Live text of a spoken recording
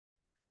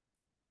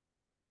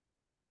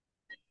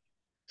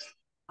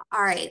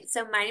All right,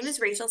 so my name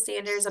is Rachel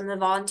Sanders. I'm the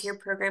volunteer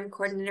program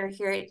coordinator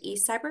here at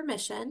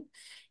eCYBERMISSION,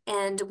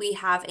 and we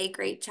have a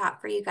great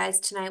chat for you guys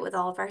tonight with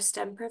all of our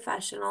STEM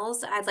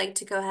professionals. I'd like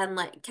to go ahead and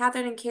let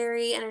Catherine and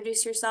Carrie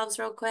introduce yourselves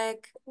real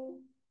quick.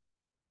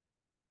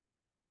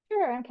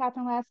 Sure, I'm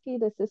Catherine Lasky,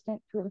 the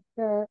Assistant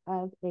Director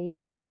of the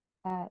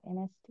at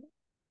NST.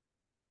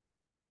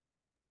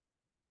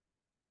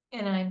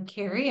 And I'm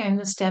Carrie. I'm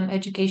the STEM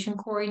Education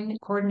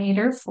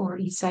Coordinator for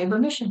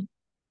eCYBERMISSION.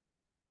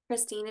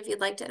 Christine, if you'd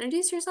like to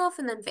introduce yourself,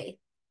 and then Faith.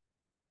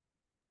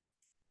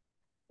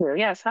 Sure.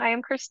 Yes, hi,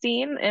 I'm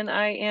Christine, and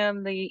I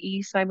am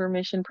the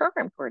eCyberMission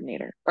Program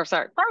Coordinator, or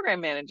sorry,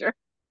 Program Manager.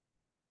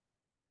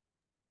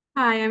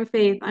 Hi, I'm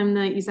Faith. I'm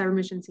the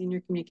eCyberMission Senior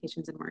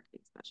Communications and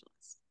Marketing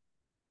Specialist.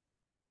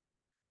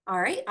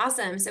 All right,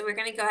 awesome. So we're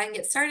going to go ahead and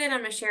get started. I'm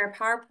going to share a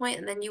PowerPoint,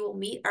 and then you will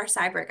meet our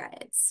cyber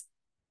guides.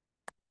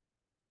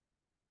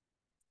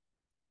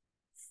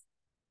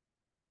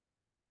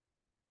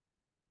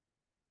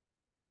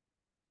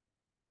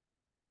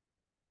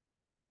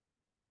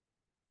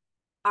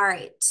 All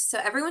right, so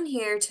everyone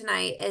here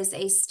tonight is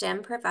a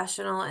STEM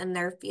professional in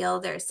their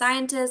field. They're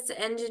scientists,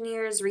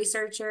 engineers,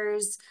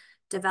 researchers,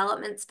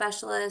 development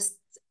specialists,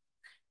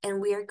 and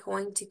we are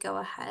going to go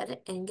ahead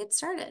and get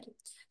started.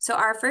 So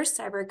our first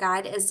cyber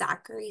guide is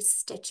Zachary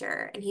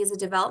Stitcher, and he's a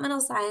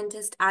developmental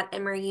scientist at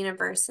Emory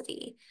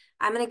University.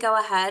 I'm going to go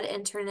ahead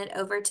and turn it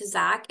over to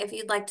Zach if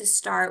you'd like to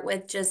start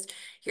with just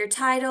your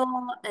title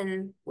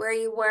and where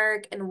you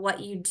work and what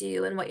you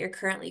do and what you're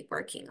currently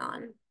working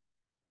on.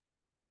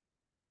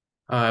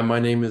 My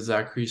name is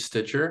Zachary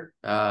Stitcher.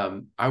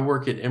 I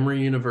work at Emory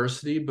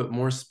University, but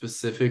more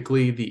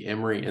specifically, the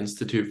Emory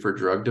Institute for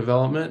Drug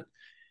Development.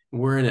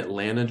 We're in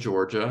Atlanta,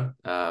 Georgia.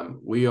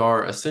 We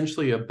are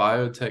essentially a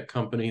biotech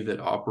company that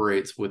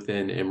operates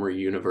within Emory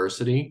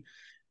University,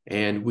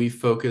 and we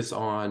focus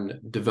on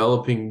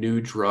developing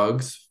new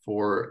drugs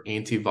for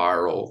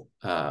antiviral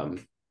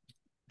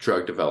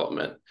drug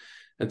development.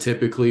 And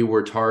typically,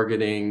 we're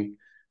targeting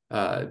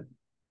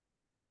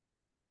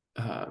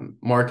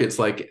markets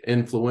like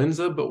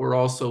influenza, but we're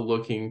also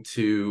looking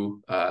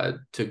to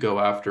go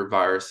after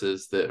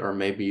viruses that are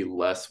maybe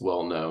less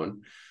well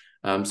known.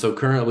 So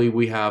currently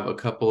we have a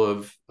couple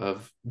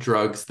of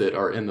drugs that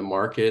are in the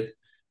market.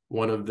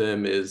 One of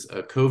them is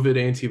a COVID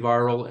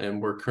antiviral,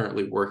 and we're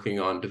currently working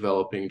on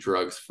developing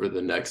drugs for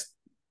the next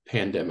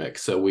pandemic.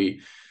 So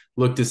we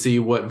look to see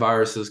what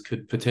viruses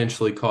could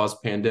potentially cause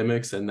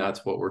pandemics, and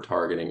that's what we're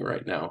targeting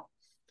right now.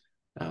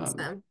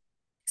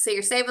 So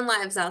you're saving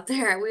lives out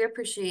there. We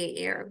appreciate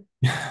you.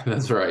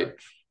 That's right.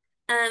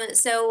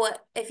 So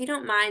if you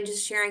don't mind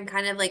just sharing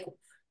kind of like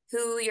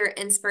who your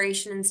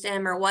inspiration in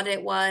STEM or what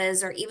it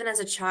was, or even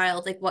as a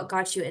child, like what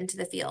got you into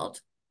the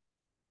field?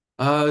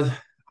 I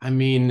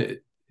mean,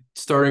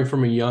 starting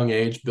from a young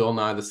age, Bill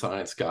Nye the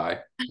Science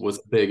Guy was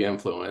a big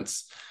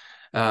influence.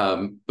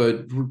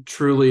 But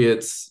truly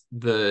it's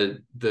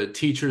the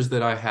teachers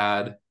that I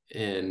had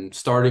in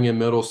starting in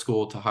middle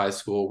school to high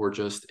school were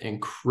just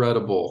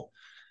incredible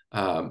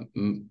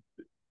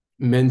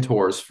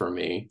mentors for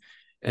me.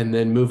 And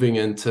then moving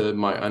into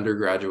my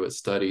undergraduate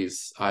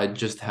studies, I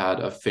just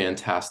had a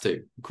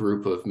fantastic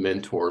group of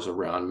mentors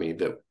around me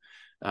that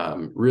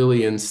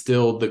really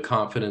instilled the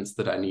confidence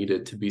that I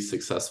needed to be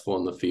successful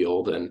in the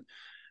field, and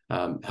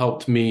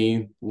helped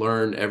me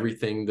learn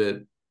everything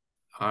that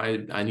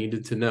I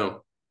needed to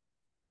know.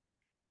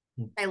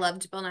 I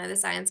loved Bill Nye the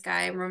Science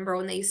Guy. I remember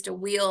when they used to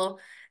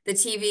wheel the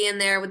TV in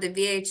there with the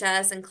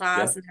VHS in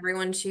class, Yep. and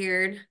everyone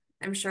cheered.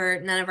 I'm sure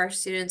none of our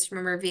students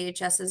remember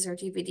VHSs or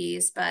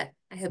DVDs, but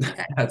I hope you guys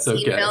have That's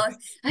seen okay.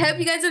 I hope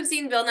you guys have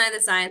seen Bill Nye the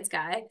Science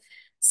Guy.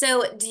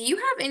 So, do you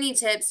have any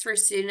tips for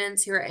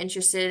students who are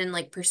interested in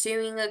like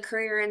pursuing a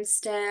career in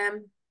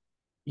STEM?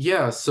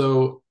 Yeah,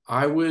 so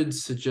I would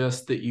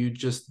suggest that you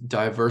just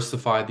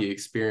diversify the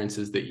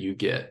experiences that you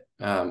get.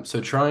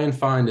 So try and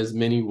find as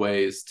many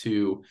ways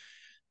to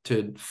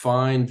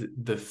find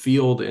the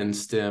field in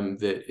STEM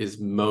that is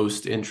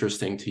most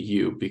interesting to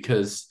you.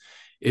 Because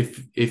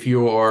if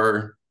you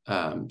are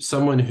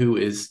someone who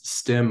is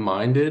STEM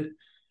minded,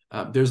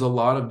 there's a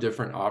lot of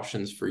different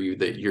options for you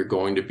that you're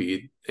going to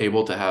be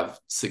able to have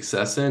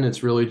success in.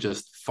 It's really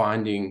just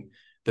finding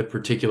the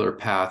particular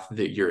path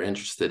that you're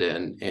interested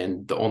in.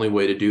 And the only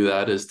way to do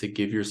that is to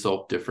give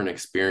yourself different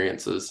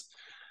experiences.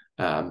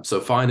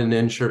 So find an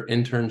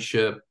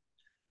internship,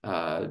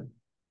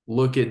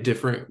 look at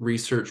different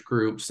research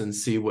groups and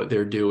see what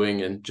they're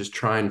doing, and just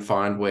try and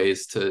find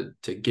ways to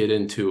get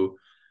into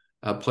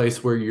a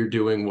place where you're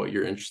doing what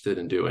you're interested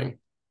in doing.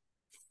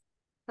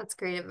 That's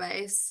great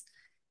advice.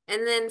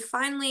 And then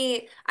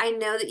finally, I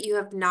know that you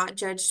have not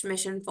judged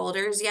mission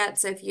folders yet.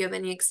 So if you have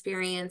any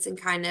experience in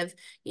kind of,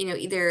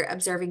 either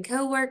observing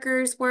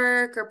coworkers'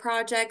 work or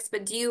projects,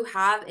 but do you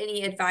have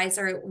any advice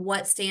or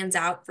what stands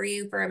out for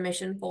you for a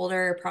mission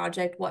folder or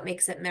project? What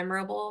makes it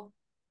memorable?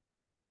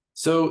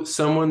 So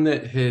someone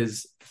that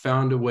has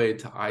found a way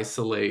to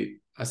isolate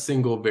a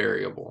single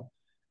variable.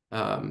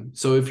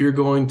 So if you're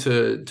going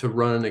to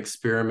run an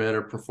experiment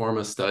or perform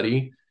a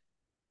study,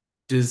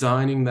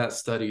 designing that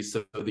study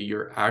so that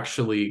you're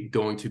actually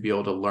going to be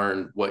able to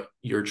learn what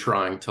you're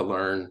trying to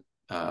learn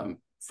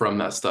from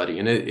that study.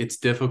 And it's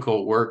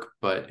difficult work,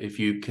 but if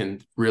you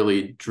can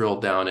really drill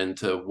down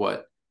into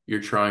what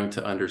you're trying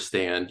to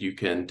understand, you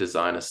can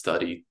design a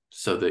study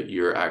so that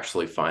you're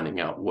actually finding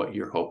out what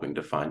you're hoping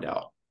to find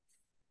out.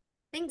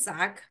 Thanks,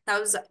 Zach. That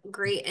was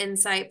great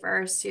insight for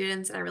our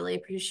students, and I really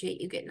appreciate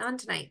you getting on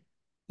tonight.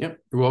 Yep,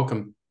 you're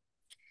welcome.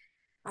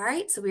 All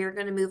right, so we are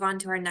going to move on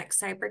to our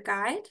next cyber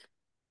guide.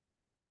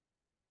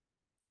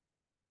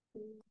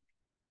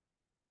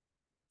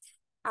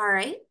 All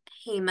right,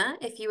 Hema,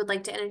 if you would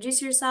like to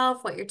introduce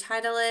yourself, what your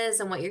title is,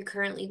 and what you're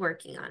currently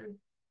working on.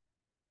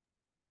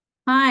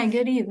 Hi,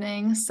 good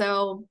evening.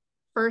 So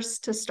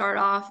first, to start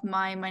off,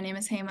 my name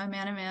is Hema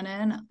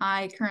Manamanan.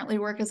 I currently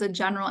work as a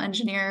general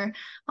engineer,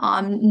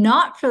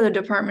 not for the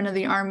Department of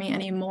the Army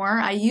anymore.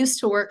 I used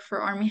to work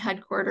for Army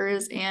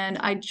headquarters, and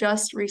I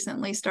just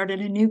recently started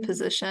a new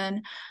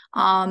position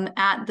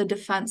at the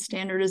Defense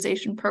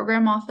Standardization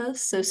Program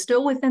Office, so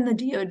still within the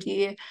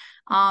DoD.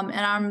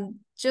 And I'm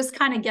just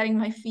kind of getting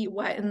my feet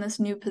wet in this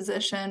new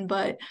position,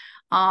 but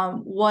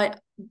what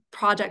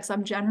projects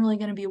I'm generally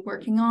going to be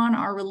working on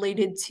are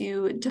related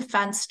to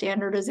defense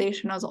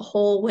standardization as a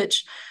whole,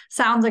 which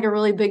sounds like a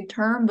really big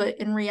term, but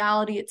in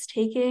reality, it's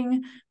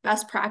taking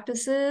best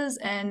practices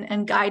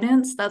and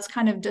guidance that's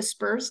kind of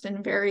dispersed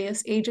in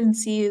various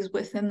agencies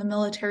within the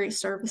military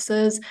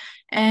services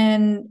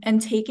and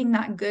taking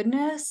that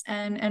goodness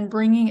and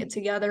bringing it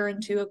together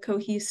into a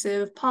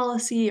cohesive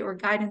policy or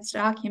guidance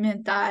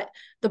document that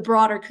the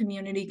broader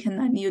community can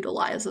then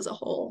utilize as a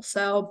whole.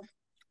 So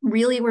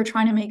really, we're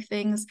trying to make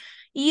things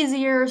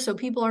easier so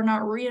people are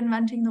not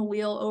reinventing the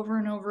wheel over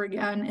and over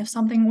again. If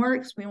something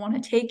works, we want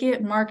to take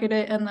it, market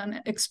it, and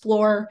then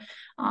explore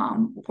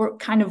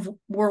kind of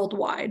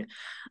worldwide.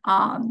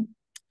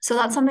 So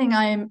that's something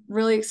I'm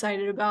really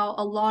excited about.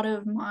 A lot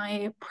of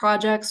my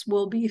projects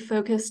will be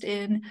focused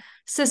in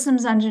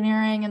systems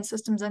engineering and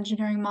systems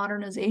engineering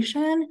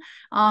modernization,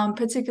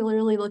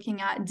 particularly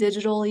looking at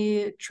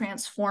digitally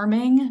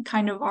transforming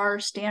kind of our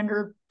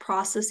standard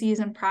processes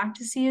and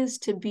practices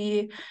to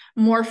be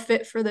more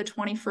fit for the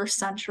 21st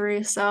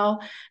century. So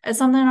it's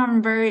something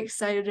I'm very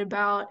excited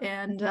about,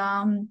 and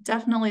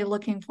definitely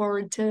looking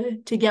forward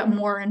to get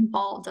more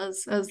involved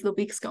as the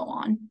weeks go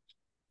on.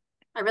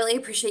 I really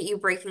appreciate you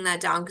breaking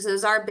that down because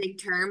those are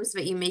big terms,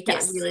 but you make it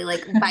Yes. really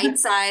like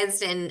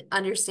bite-sized and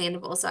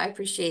understandable. So I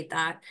appreciate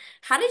that.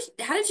 How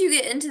did you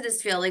get into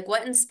this field? Like,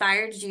 what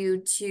inspired you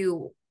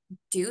to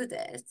do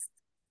this?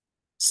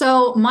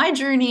 So my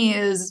journey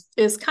is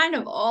kind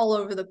of all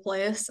over the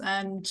place,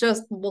 and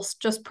we'll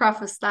just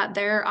preface that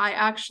there. I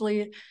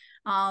actually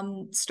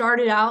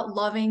started out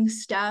loving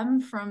STEM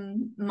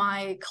from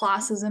my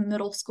classes in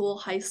middle school,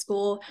 high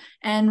school,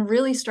 and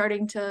really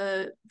starting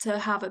to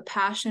have a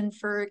passion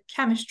for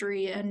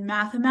chemistry and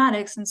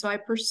mathematics. And so I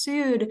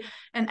pursued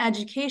an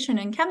education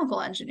in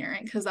chemical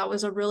engineering because that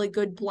was a really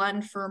good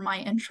blend for my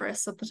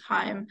interests at the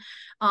time.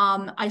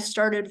 I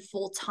started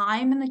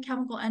full-time in the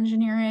chemical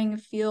engineering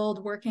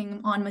field working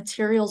on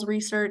materials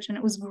research, and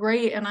it was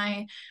great, and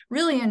I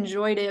really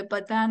enjoyed it.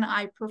 But then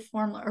I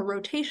performed a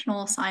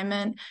rotational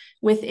assignment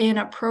within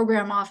a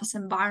program office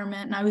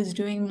environment, and I was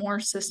doing more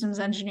systems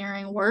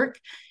engineering work.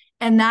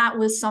 And that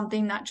was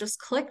something that just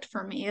clicked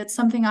for me. It's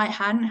something I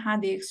hadn't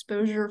had the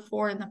exposure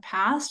for in the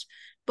past,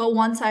 but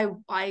once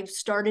I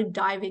started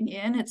diving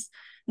in, it's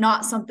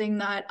not something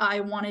that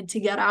I wanted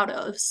to get out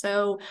of.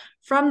 So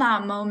from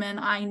that moment,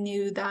 I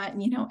knew that,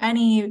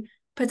 any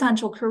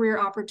potential career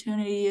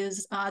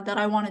opportunities that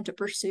I wanted to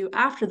pursue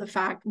after the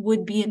fact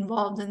would be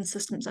involved in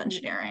systems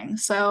engineering.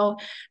 So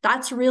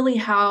that's really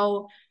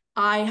how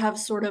I have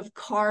sort of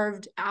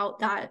carved out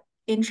that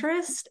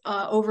interest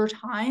over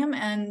time.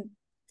 And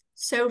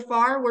so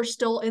far, we're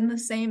still in the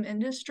same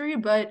industry,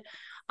 but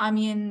I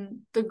mean,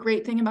 the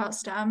great thing about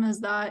STEM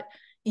is that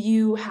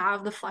you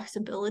have the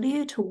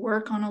flexibility to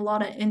work on a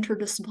lot of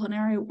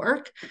interdisciplinary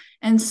work.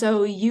 And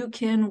so you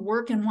can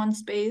work in one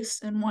space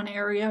in one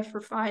area for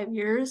 5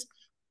 years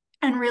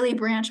and really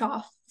branch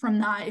off from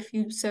that if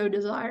you so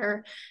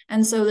desire.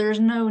 And so there's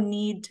no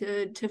need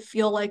to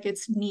feel like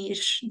it's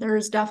niche.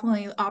 There's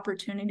definitely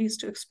opportunities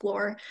to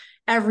explore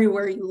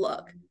everywhere you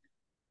look.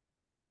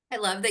 I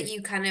love that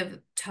you kind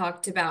of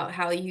talked about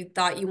how you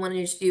thought you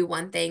wanted to do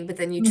one thing, but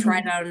then you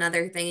tried out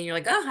another thing and you're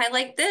like, oh, I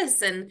like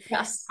this. And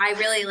yes, I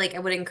really I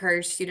would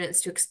encourage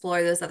students to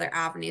explore those other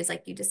avenues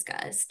like you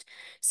discussed.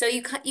 So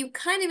you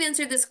kind of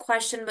answered this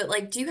question,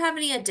 but do you have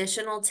any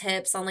additional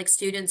tips on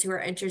students who are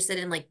interested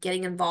in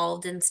getting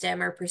involved in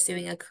STEM or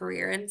pursuing a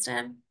career in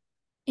STEM?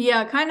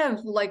 Yeah, kind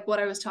of like what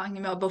I was talking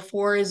about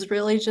before is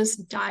really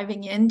just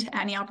diving into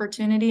any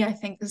opportunity. I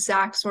think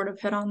Zach sort of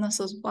hit on this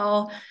as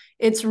well.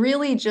 It's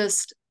really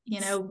just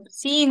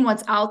seeing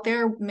what's out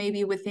there,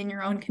 maybe within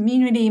your own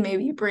community,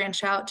 maybe you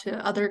branch out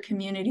to other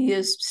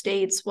communities,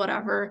 states,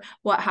 whatever,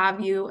 what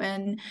have you,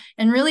 and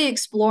really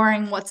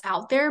exploring what's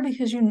out there,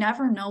 because you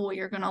never know what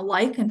you're going to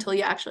like until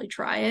you actually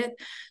try it.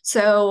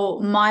 So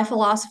my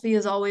philosophy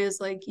is always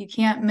like, you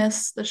can't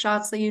miss the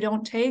shots that you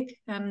don't take.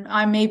 And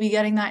I may be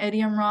getting that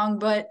idiom wrong,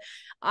 but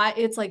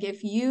it's like,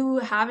 if you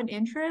have an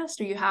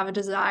interest or you have a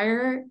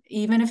desire,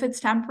 even if it's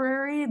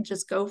temporary,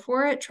 just go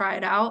for it, try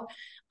it out.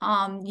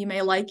 You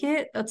may like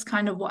it. That's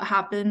kind of what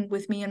happened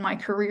with me in my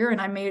career, and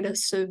I made a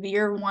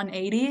severe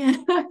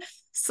 180.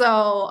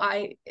 So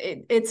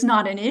it's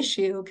not an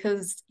issue,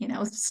 because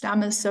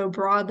STEM is so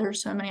broad.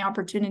 There's so many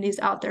opportunities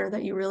out there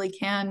that you really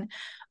can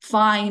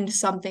find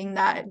something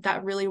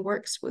that really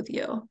works with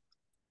you.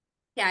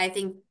 Yeah, I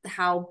think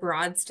how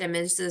broad STEM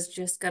is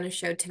just going to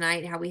show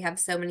tonight how we have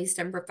so many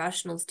STEM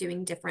professionals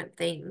doing different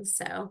things.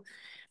 So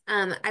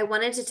I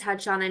wanted to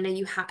touch on, I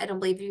know I don't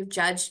believe you've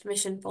judged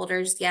mission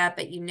folders yet,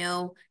 but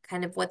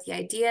kind of what the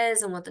idea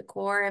is and what the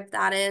core of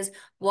that is.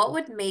 What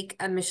would make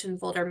a mission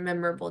folder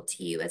memorable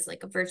to you as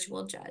like a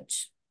virtual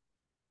judge?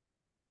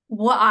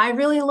 What I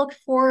really look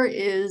for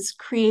is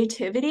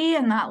creativity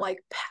and that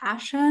like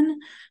passion.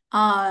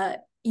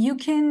 You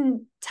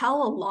can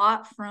tell a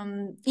lot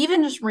from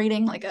even just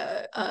reading like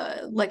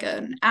like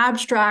an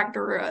abstract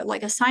or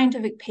like a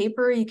scientific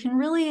paper. You can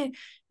really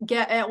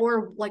get,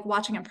 or like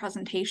watching a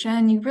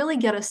presentation, you really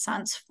get a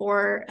sense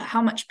for how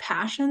much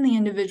passion the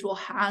individual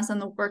has in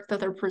the work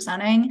that they're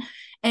presenting.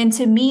 And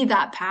to me,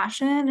 that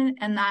passion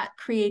and that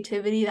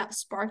creativity, that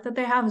spark that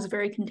they have, is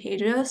very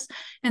contagious.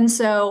 And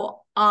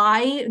so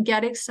I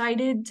get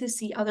excited to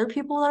see other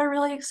people that are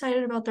really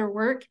excited about their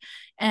work,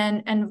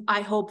 and I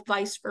hope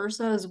vice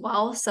versa as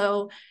well.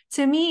 So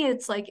to me,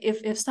 it's like,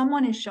 if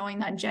someone is showing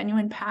that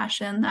genuine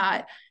passion,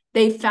 that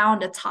they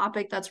found a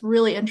topic that's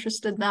really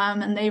interested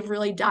them and they've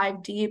really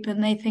dived deep,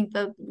 and they think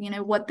that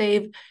what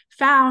they've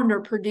found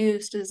or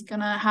produced is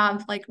gonna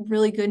have like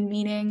really good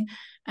meaning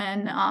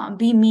and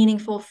be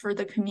meaningful for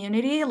the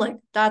community, like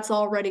that's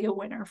already a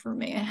winner for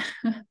me.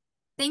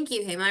 Thank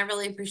you, Hema. I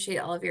really appreciate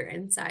all of your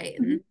insight,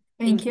 and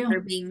Thank you for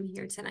you. being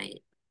here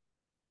tonight.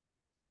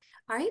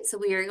 All right, so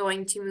we are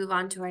going to move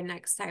on to our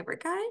next cyber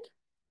guide.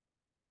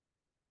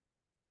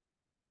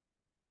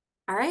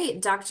 All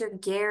right, Dr.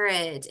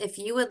 Garrett, if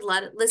you would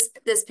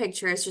this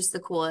picture is just the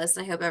coolest,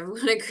 and I hope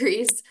everyone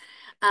agrees.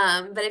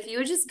 But if you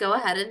would just go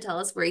ahead and tell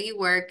us where you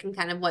work and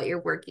kind of what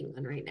you're working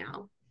on right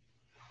now.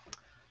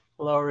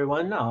 Hello,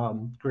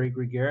 everyone.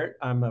 Gregory Garrett.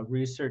 I'm a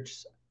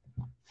research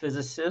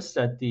physicist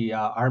at the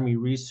Army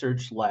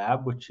Research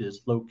Lab, which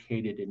is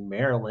located in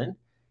Maryland.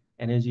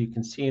 And as you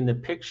can see in the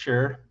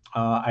picture,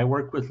 I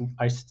work with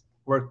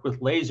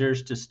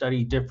lasers to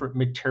study different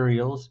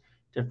materials,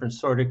 different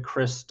sort of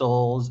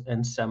crystals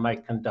and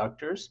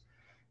semiconductors.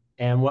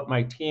 And what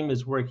my team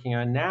is working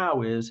on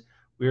now is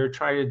we're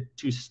trying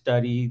to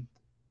study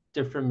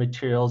different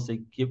materials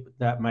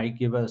that might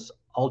give us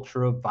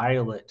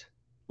ultraviolet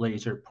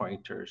laser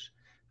pointers.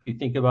 If you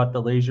think about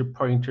the laser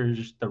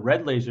pointers, the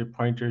red laser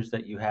pointers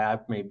that you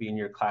have maybe in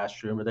your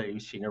classroom or that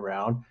you've seen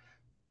around,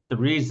 the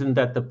reason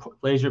that the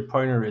laser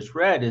pointer is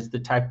red is the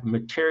type of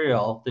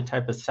material, the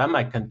type of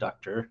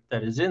semiconductor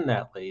that is in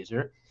that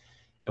laser.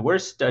 And we're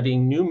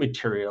studying new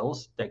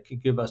materials that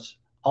could give us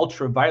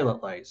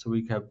ultraviolet light. So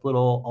we have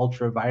little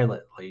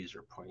ultraviolet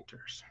laser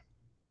pointers.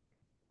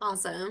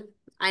 Awesome.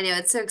 I know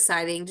it's so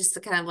exciting just to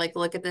kind of like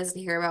look at this and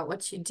hear about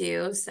what you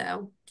do.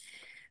 So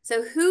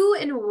who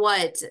and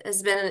what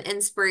has been an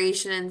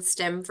inspiration in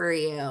STEM for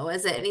you?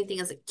 Is it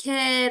anything as a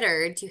kid,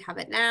 or do you have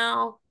it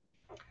now?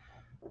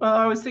 Well,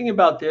 I was thinking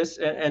about this,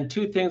 and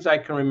two things I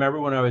can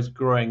remember when I was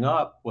growing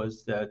up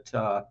was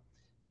that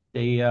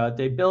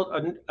they built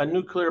a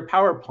nuclear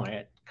power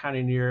plant kind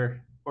of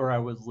near where I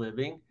was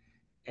living,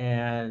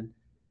 and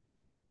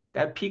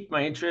that piqued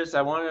my interest.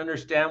 I want to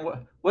understand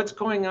what's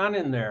going on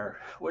in there.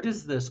 What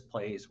is this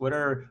place? What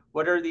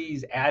are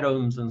these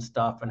atoms and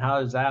stuff, and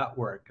how does that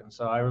work? And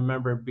so I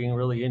remember being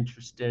really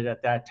interested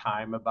at that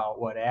time about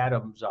what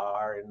atoms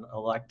are and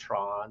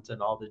electrons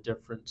and all the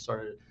different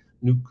sort of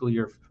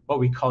what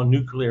we call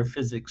nuclear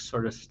physics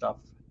sort of stuff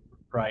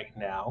right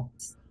now.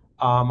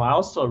 I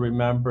also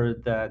remember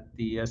that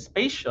the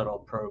space shuttle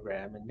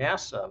program in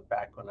NASA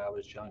back when I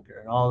was younger,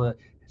 and all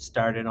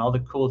the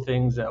cool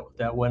things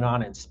that went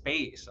on in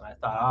space. And I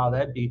thought, oh,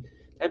 that'd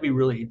be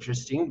really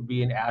interesting to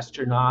be an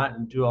astronaut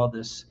and do all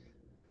this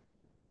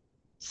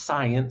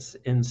science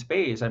in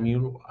space. I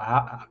mean,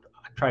 I'm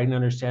trying to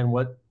understand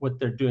what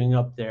they're doing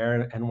up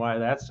there and why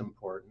that's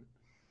important.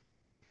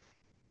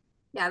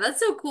 Yeah, that's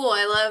so cool.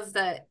 I love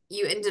that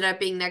you ended up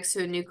being next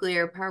to a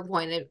nuclear power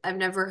plant. I've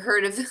never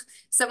heard of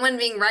someone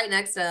being right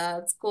next to that.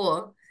 That's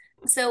cool.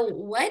 So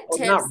what Well,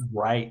 tips? not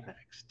right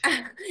next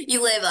to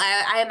You live,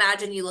 I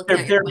imagine you looking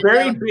out they're your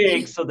very window.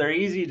 big, so they're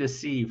easy to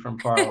see from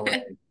far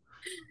away.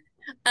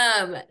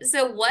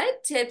 So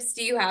what tips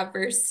do you have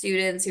for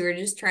students who are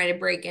just trying to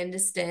break into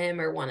STEM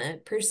or want to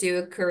pursue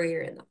a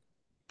career in them?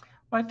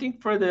 I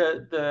think for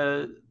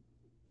the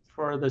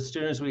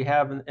students we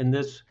have in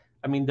this,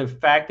 I mean, the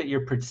fact that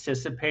you're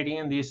participating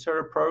in these sort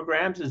of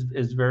programs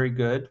is very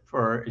good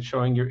for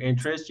showing your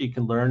interest. You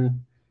can learn,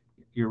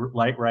 you're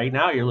like right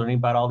now, you're learning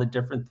about all the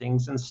different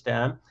things in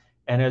STEM.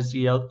 And as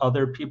the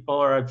other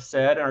people have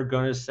said, are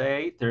going to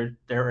say,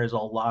 there is a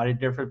lot of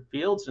different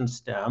fields in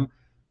STEM.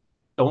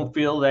 Don't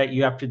feel that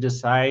you have to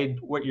decide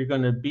what you're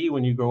going to be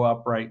when you grow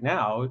up right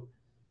now.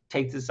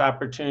 Take this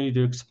opportunity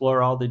to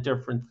explore all the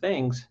different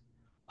things.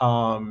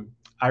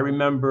 I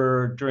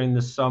remember during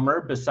the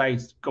summer,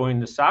 besides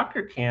going to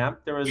soccer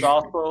camp, there was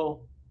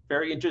also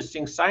very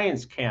interesting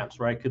science camps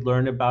where I could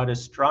learn about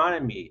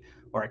astronomy,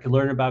 or I could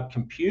learn about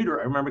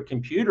computer. I remember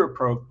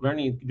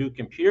learning to do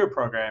computer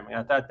programming.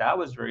 I thought that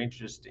was very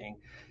interesting.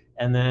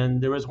 And then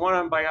there was one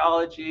on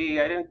biology.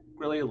 I didn't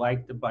really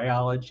like the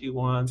biology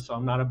one, so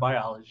I'm not a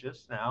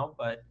biologist now,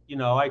 but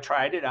I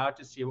tried it out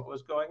to see what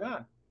was going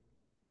on.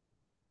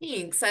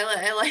 Thanks.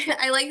 I like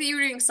that you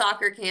were doing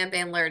soccer camp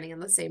and learning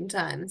at the same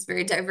time. It's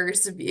very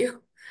diverse of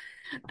you.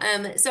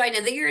 So I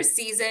know that you're a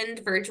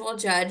seasoned virtual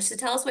judge. So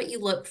tell us what you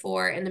look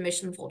for in the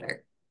mission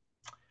folder.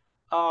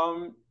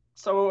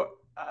 So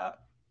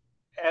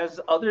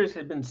as others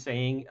have been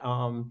saying,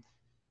 and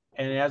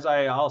as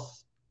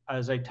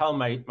I tell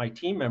my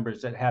team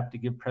members that have to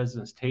give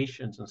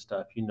presentations and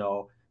stuff,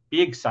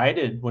 be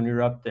excited when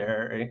you're up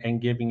there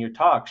and giving your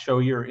talk. Show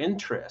your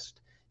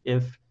interest.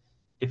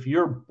 If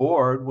you're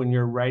bored when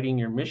you're writing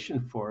your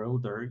mission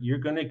folder, you're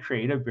going to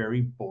create a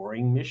very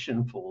boring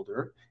mission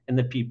folder, and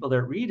the people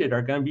that read it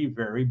are going to be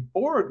very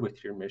bored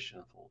with your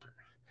mission folder.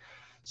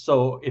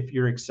 So if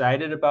you're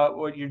excited about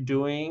what you're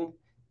doing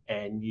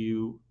and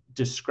you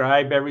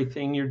describe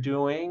everything you're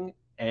doing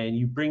and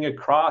you bring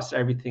across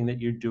everything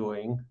that you're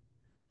doing,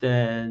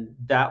 then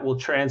that will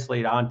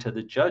translate onto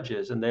the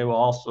judges, and they will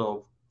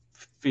also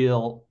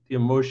feel the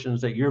emotions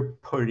that you're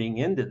putting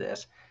into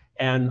this.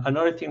 And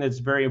another thing that's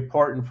very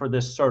important for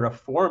this sort of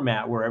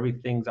format where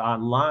everything's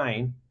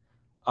online,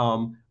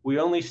 we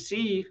only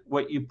see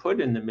what you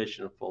put in the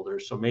mission folder.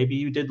 So maybe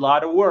you did a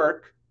lot of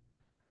work,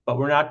 but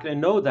we're not going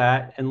to know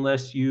that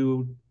unless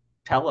you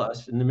tell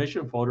us in the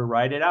mission folder,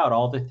 write it out,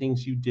 all the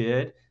things you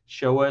did,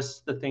 show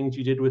us the things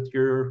you did with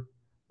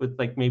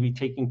like maybe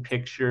taking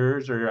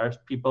pictures, or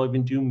people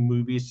even do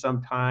movies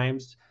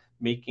sometimes,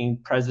 making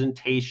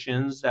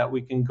presentations that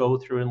we can go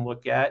through and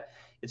look at.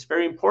 It's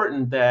very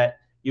important that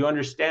you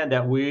understand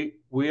that we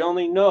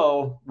only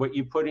know what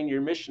you put in your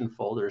mission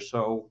folder.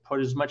 So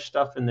put as much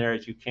stuff in there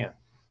as you can.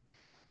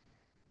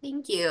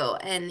 Thank you.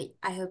 And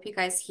I hope you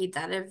guys heed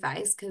that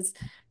advice because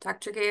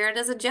Dr. Garrett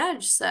is a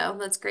judge. So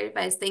that's great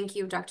advice. Thank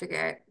you, Dr.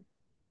 Garrett.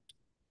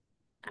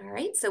 All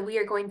right, so we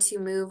are going to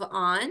move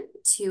on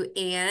to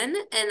Anne,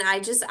 and I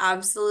just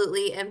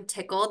absolutely am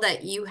tickled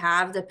that you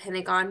have the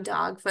Pentagon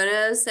dog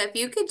photos. So if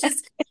you could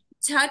just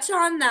touch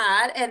on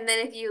that, and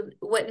then if you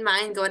wouldn't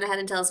mind going ahead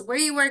and tell us where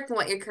you work and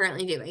what you're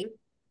currently doing.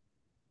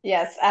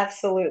 Yes,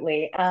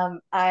 absolutely.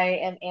 I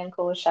am Anne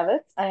Kulishevitz.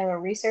 I am a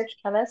research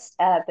chemist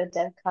at the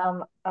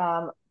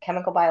DevCom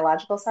Chemical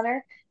Biological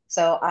Center.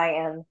 So I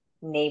am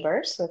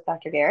neighbors with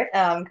Dr. Garrett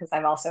because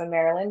I'm also in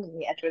Maryland in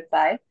the Edgewood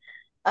side.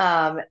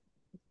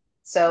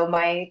 So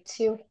my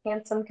two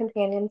handsome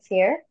companions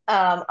here,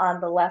 on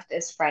the left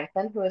is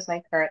Franklin, who is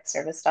my current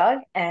service dog,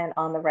 and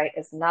on the right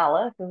is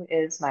Nala, who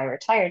is my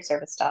retired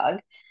service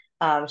dog.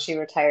 She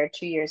retired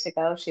 2 years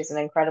ago. She's in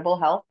incredible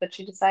health, but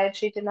she decided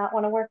she did not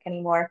want to work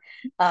anymore.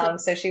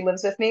 So she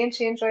lives with me and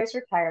she enjoys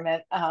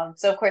retirement.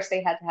 So of course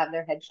they had to have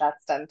their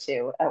headshots done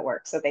too at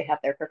work. So they have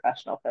their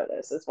professional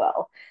photos as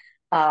well.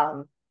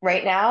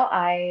 Right now,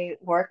 I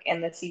work in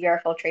the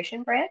CBR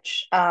filtration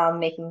branch,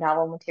 making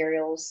novel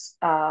materials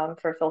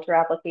for filter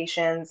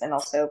applications and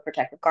also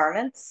protective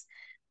garments.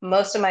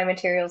 Most of my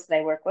materials that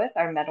I work with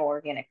are metal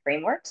organic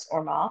frameworks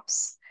or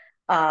MOFs.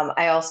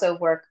 I also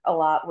work a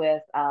lot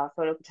with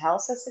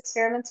photocatalysis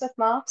experiments with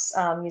MOFs,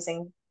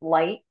 using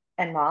light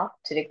and MOF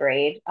to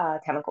degrade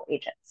chemical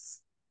agents.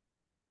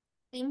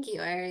 Thank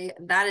you.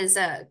 That is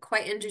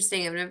quite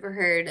interesting. I've never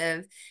heard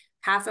of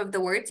half of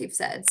the words you've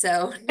said.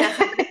 So now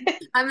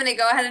I'm going to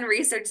go ahead and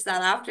research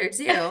that after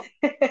too.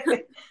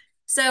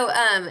 So,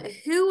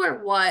 who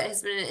or what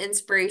has been an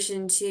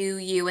inspiration to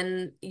you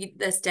in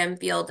the STEM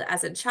field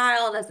as a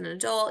child, as an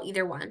adult,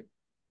 either one?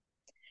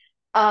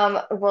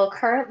 Well,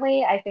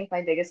 currently, I think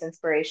my biggest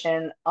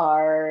inspiration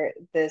are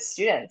the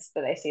students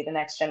that I see, the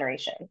next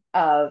generation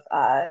of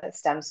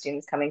STEM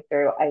students coming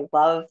through. I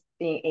love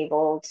being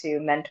able to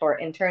mentor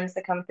interns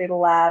that come through the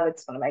lab.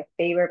 It's one of my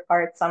favorite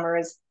parts. Summer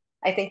is,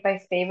 I think, my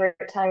favorite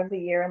time of the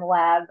year in the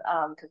lab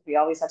because we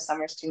always have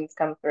summer students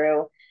come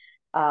through.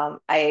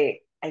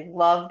 I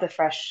love the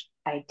fresh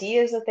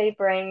ideas that they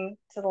bring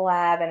to the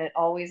lab, and it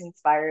always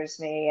inspires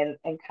me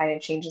and kind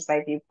of changes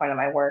my viewpoint on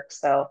my work.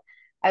 So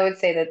I would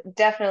say that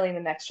definitely the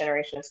next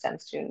generation of STEM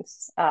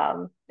students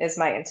is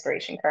my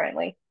inspiration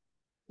currently.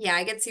 Yeah,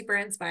 I get super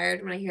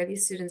inspired when I hear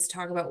these students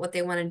talk about what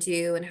they want to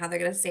do and how they're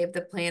going to save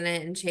the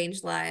planet and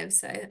change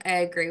lives. I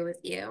agree with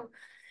you.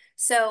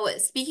 So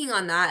speaking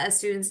on that, as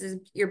students is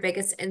your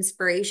biggest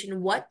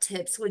inspiration, what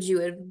tips would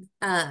you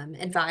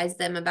advise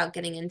them about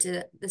getting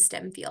into the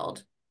STEM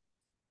field?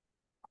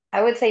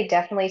 I would say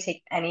definitely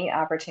take any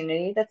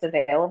opportunity that's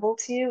available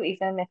to you,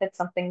 even if it's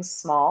something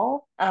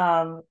small.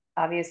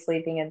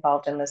 Obviously, being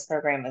involved in this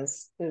program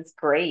is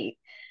great.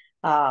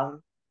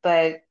 Um,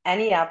 but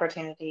any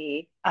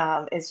opportunity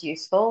is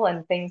useful,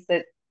 and things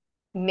that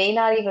may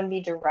not even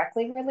be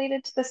directly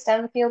related to the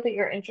STEM field that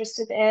you're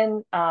interested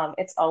in,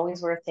 it's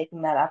always worth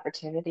taking that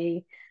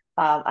opportunity.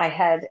 I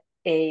had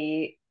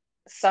a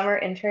summer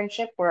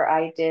internship where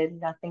I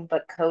did nothing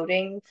but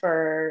coding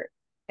for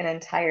an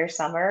entire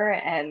summer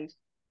and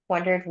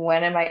wondered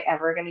when am I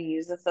ever going to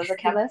use this as a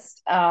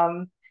chemist.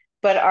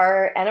 But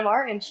our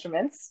NMR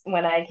instruments,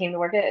 when I came to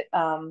work at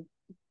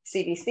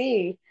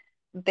CBC,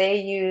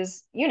 they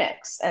use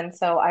Unix. And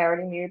so I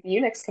already knew the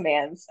Unix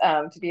commands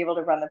to be able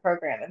to run the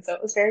program. And so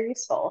it was very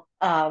useful.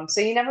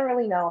 So you never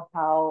really know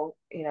how,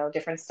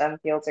 different STEM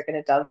fields are going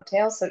to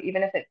dovetail. So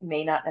even if it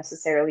may not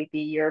necessarily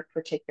be your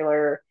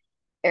particular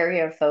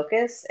area of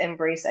focus,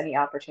 embrace any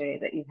opportunity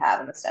that you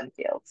have in the STEM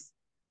fields.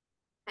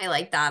 I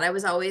like that. I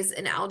was always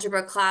in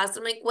algebra class.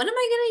 I'm like, when am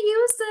I going to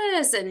use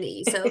this?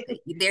 And so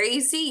there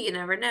you see, you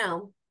never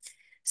know.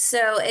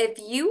 So if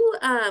you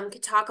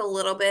could talk a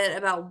little bit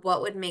about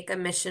what would make a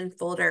mission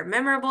folder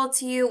memorable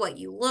to you, what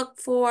you look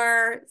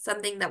for,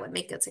 something that would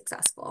make it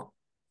successful.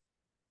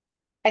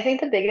 I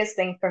think the biggest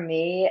thing for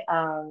me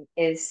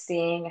is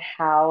seeing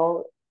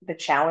how the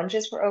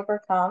challenges were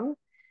overcome.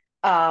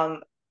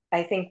 Um,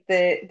 I think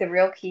the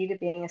real key to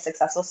being a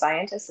successful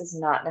scientist is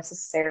not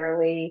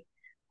necessarily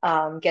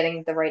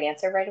getting the right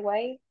answer right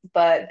away,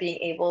 but being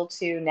able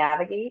to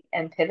navigate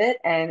and pivot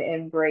and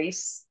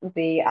embrace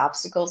the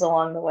obstacles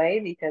along the way,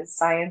 because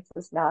science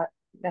is not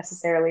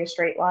necessarily a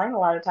straight line. A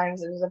lot of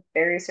times there's a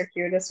very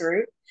circuitous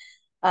route.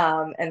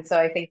 And so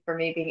I think for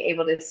me, being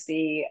able to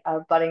see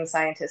a budding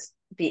scientist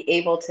be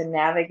able to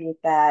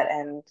navigate that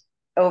and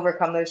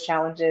overcome those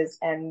challenges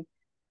and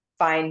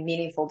find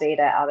meaningful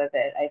data out of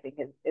it, I think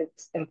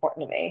it's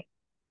important to me.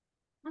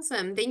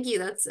 Awesome. Thank you.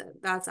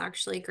 That's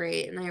actually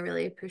great. And I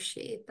really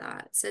appreciate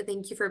that. So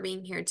thank you for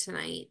being here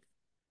tonight.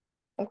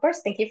 Of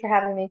course. Thank you for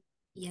having me.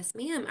 Yes,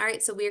 ma'am. All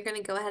right, so we're going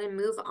to go ahead and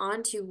move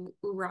on to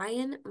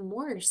Ryan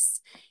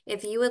Morse.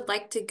 If you would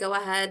like to go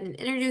ahead and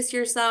introduce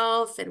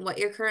yourself and what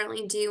you're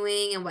currently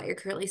doing and what you're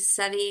currently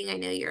studying. I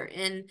know you're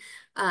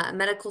a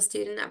medical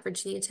student at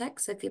Virginia Tech,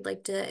 so if you'd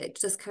like to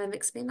just kind of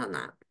expand on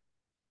that.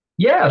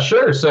 Yeah,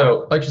 sure.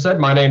 So, like you said,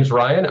 my name's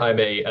Ryan. I'm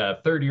a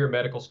third-year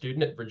medical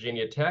student at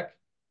Virginia Tech.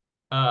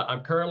 I'm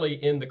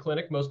currently in the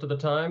clinic most of the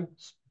time.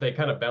 They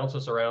kind of bounce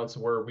us around,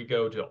 so where we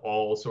go to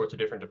all sorts of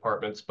different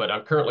departments, but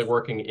I'm currently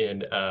working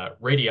in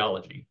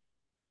radiology.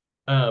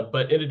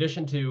 But in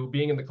addition to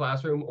being in the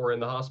classroom or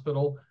in the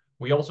hospital,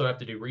 we also have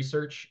to do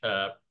research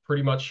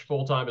pretty much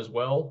full-time as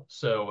well.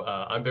 So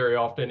I'm very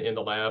often in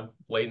the lab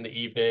late in the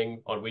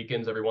evening, on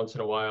weekends every once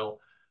in a while.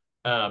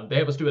 They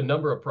have us do a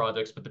number of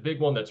projects, but the big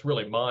one that's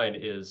really mine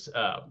is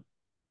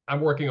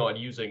I'm working on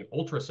using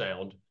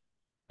ultrasound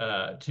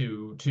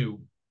to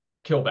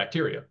kill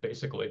bacteria,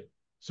 basically.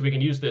 So we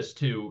can use this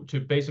to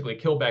basically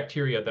kill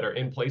bacteria that are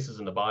in places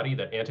in the body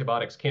that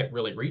antibiotics can't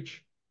really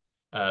reach.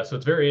 So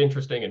it's very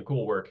interesting and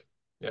cool work.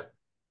 Yeah.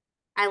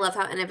 I love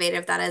how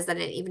innovative that is. I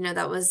didn't even know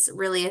that was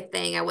really a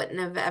thing. I wouldn't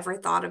have ever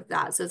thought of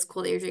that. So it's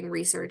cool that you're doing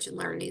research and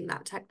learning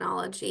that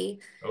technology.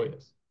 Oh,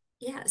 yes.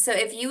 Yeah. So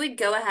if you would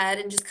go ahead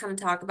and just kind of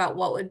talk about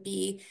what would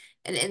be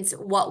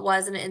what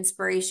was an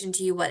inspiration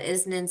to you, what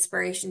is an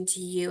inspiration to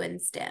you in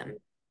STEM?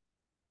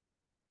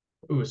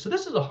 Ooh, so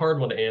this is a hard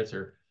one to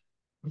answer.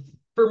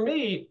 For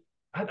me,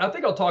 I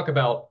think I'll talk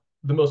about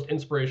the most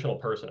inspirational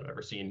person I've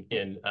ever seen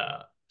in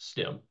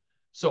STEM.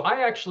 So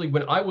I actually,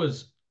 when I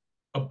was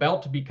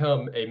about to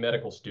become a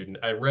medical student,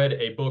 I read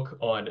a book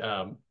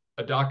on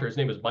a doctor. His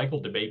name is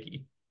Michael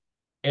DeBakey.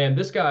 And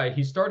this guy,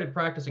 he started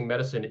practicing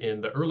medicine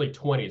in the early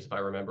 20s, if I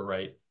remember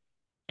right.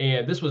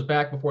 And this was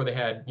back before they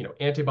had,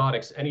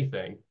 antibiotics,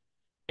 anything.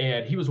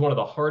 And he was one of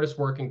the hardest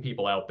working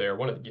people out there.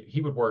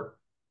 He would work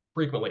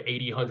frequently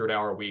 80,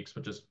 100-hour weeks,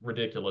 which is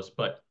ridiculous,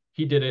 but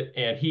he did it,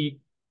 and he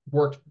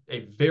worked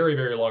a very,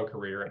 very long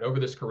career. And over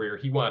this career,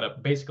 he wound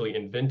up basically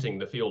inventing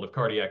the field of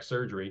cardiac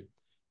surgery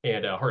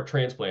and heart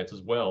transplants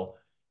as well.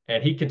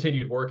 And he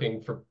continued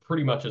working for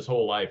pretty much his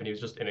whole life. And he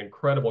was just an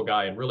incredible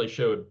guy and really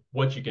showed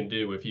what you can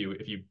do if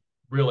you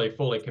really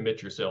fully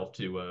commit yourself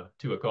to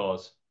a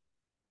cause.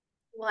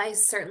 Well, I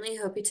certainly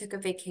hope he took a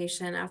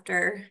vacation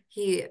after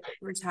he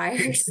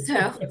retired.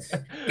 So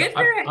good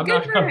I'm for not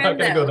him going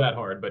to go though. that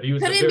hard, but he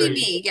was Couldn't be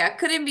me. Yeah,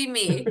 couldn't be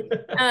me.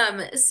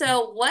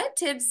 So what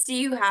tips do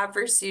you have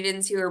for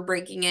students who are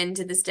breaking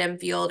into the STEM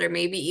field or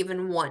maybe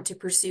even want to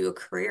pursue a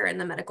career in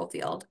the medical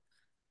field?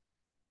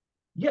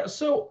 Yeah,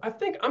 so I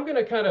think I'm going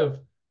to kind of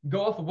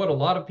go off of what a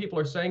lot of people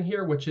are saying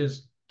here, which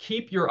is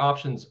keep your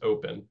options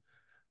open.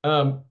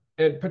 And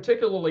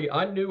particularly,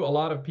 I knew a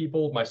lot of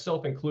people,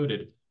 myself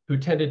included, who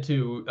tended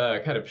to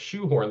kind of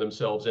shoehorn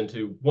themselves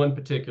into one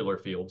particular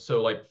field.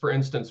 So, like, for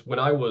instance, when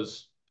I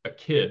was a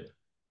kid,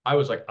 I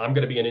was like, I'm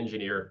going to be an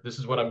engineer. This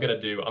is what I'm going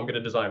to do. I'm going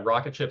to design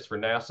rocket ships for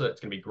NASA.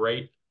 It's going to be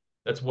great.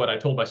 That's what I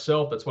told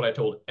myself. That's what I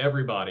told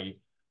everybody.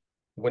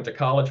 Went to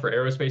college for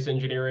aerospace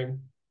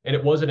engineering. And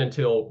it wasn't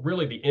until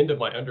really the end of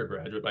my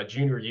undergraduate, my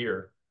junior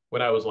year,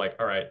 when I was like,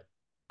 all right,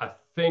 I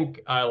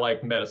think I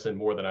like medicine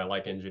more than I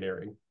like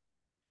engineering.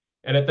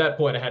 And at that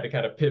point, I had to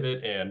kind of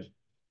pivot and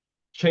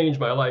change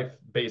my life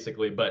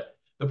basically. But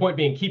the point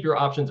being, keep your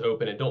options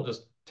open and don't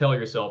just tell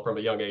yourself from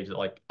a young age that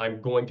like,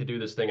 I'm going to do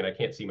this thing and I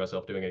can't see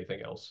myself doing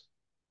anything else.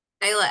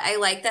 I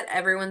like that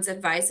everyone's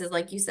advice is,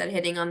 like you said,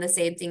 hitting on the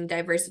same thing: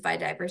 diversify,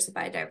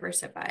 diversify,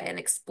 diversify, and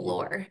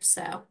explore.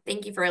 So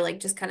thank you for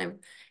like just kind of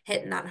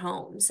hitting that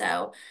home.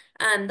 So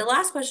the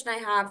last question I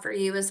have for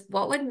you is,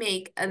 what would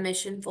make a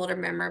mission folder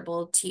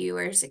memorable to you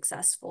or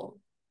successful?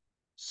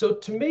 So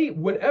to me,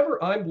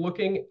 whenever I'm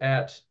looking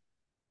at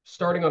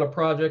starting on a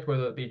project,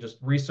 whether it be just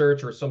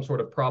research or some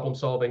sort of problem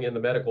solving in the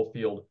medical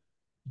field,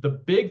 the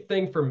big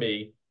thing for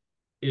me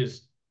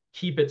is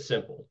keep it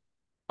simple.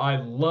 I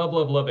love,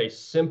 love, love a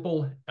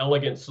simple,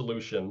 elegant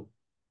solution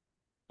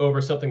over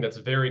something that's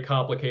very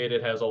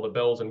complicated, has all the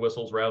bells and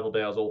whistles, razzle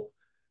dazzle,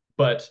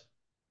 but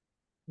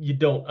you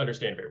don't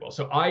understand very well.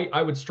 So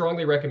I would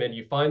strongly recommend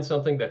you find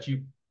something that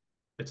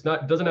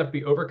doesn't have to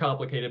be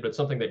overcomplicated, but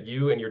something that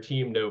you and your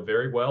team know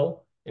very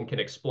well and can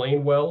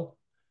explain well,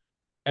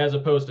 as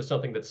opposed to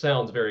something that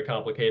sounds very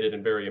complicated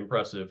and very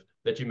impressive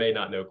that you may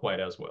not know quite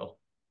as well.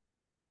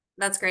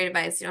 That's great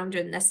advice. You don't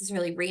have to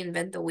necessarily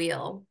reinvent the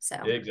wheel. So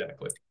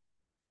Exactly.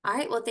 all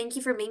right. Well, thank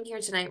you for being here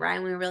tonight,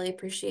 Ryan. We really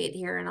appreciate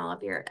hearing all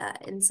of your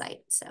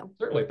insight. So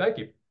Certainly. Thank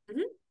you.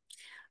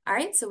 All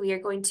right. So we are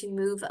going to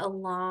move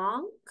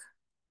along.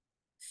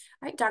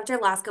 All right. Dr.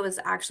 Lasko is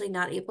actually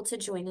not able to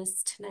join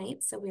us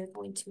tonight. So we are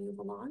going to move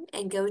along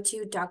and go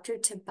to Dr.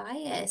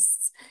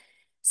 Tobias.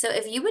 So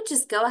if you would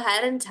just go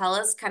ahead and tell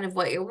us kind of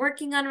what you're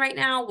working on right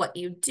now, what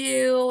you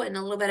do, and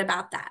a little bit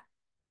about that.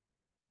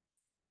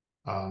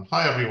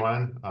 Hi,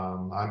 everyone.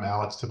 I'm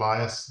Alex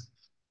Tobias.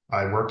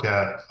 I work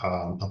at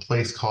a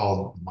place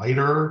called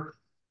MITRE,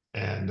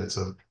 and it's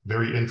a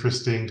very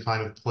interesting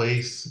kind of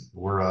place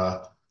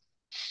where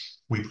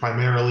we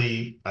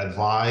primarily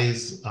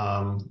advise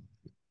all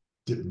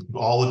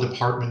the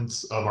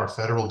departments of our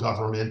federal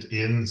government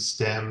in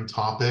STEM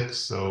topics.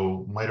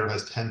 So MITRE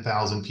has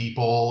 10,000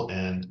 people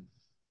and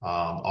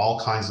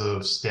all kinds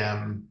of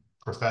STEM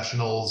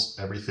professionals,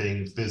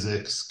 everything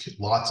physics,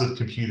 lots of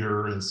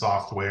computer and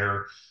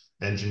software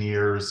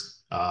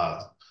engineers,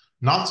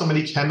 not so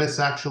many chemists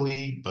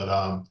actually, but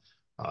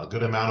a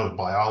good amount of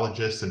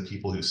biologists and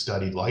people who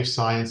studied life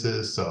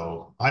sciences.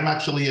 So I'm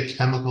actually a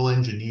chemical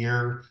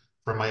engineer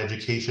from my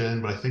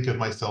education, but I think of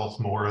myself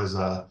more as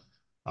a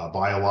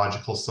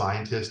biological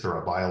scientist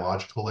or a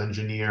biological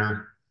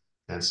engineer.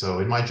 And so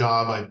in my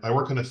job, I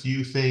work on a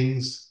few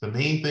things. The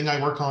main thing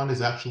I work on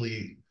is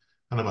actually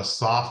kind of a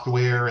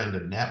software and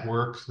a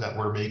network that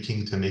we're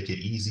making to make it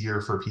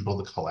easier for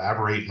people to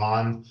collaborate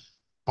on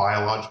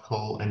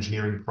biological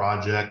engineering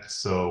projects.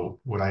 So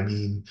what I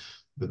mean,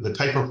 the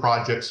type of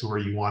projects where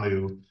you want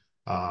to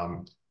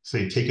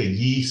say take a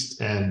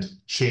yeast and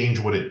change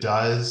what it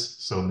does.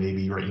 So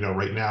maybe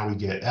right now we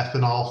get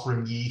ethanol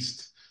from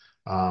yeast,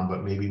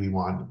 but maybe we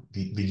want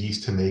the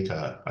yeast to make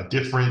a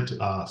different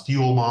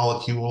fuel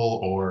molecule,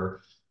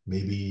 or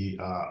maybe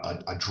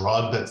a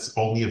drug that's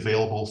only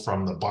available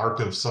from the bark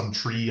of some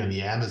tree in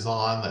the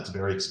Amazon that's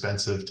very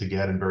expensive to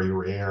get and very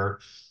rare.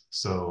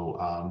 So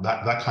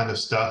that kind of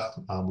stuff.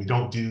 We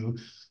don't do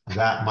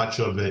that much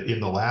of it in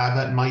the lab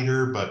at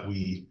MITRE, but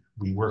we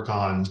work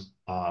on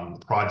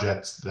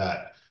projects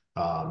that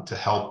to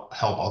help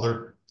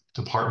other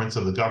departments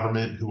of the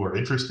government who are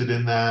interested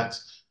in that.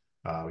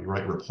 We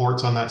write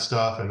reports on that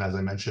stuff, and as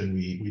I mentioned,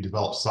 we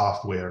develop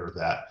software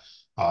that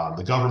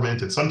the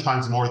government, and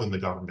sometimes more than the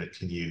government,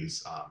 can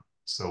use.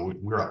 So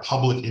we're a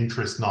public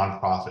interest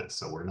nonprofit,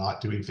 so we're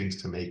not doing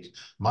things to make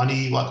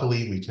money.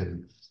 Luckily, we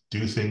can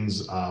do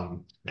things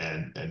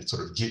and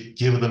sort of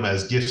give them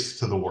as gifts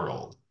to the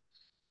world.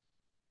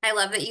 I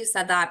love that you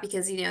said that,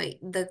 because,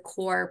 the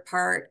core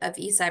part of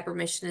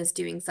eCYBERMISSION is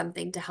doing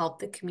something to help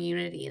the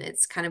community, and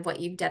it's kind of what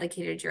you've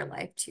dedicated your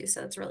life to.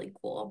 So it's really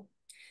cool.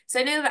 So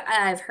I know that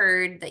I've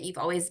heard that you've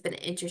always been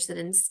interested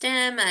in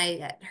STEM.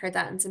 I heard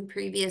that in some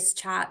previous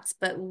chats,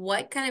 but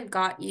what kind of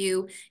got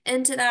you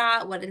into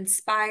that? What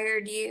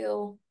inspired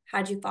you?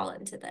 How'd you fall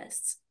into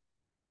this?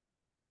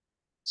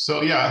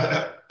 So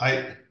yeah,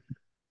 I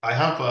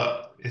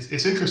have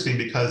it's interesting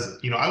because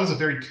I was a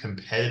very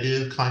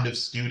competitive kind of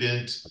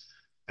student,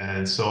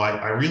 and so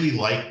I really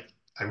like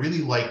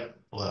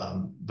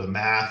the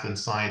math and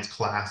science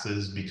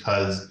classes,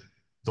 because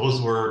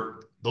those were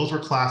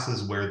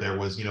classes where there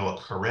was a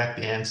correct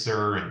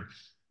answer,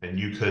 and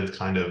you could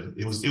kind of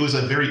it was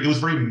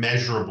very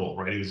measurable,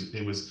 right?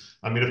 It was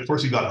I mean, of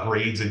course you got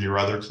grades in your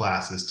other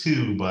classes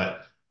too,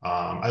 but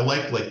I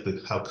liked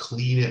how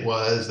clean it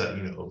was, that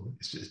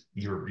it's just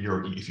if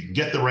you can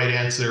get the right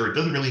answer, it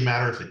doesn't really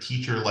matter if the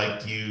teacher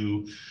liked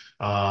you,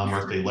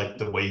 or if they liked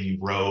the way you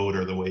wrote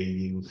or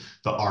the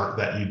art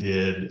that you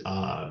did.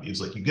 It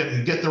was like you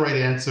get the right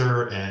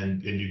answer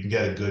and you can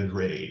get a good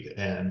grade.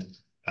 And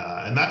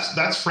And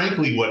that's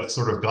frankly what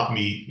sort of got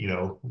me,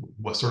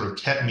 what sort of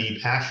kept me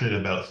passionate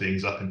about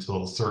things up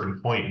until a certain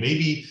point.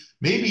 Maybe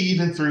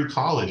even through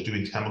college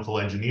doing chemical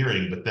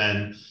engineering. But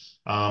then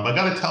I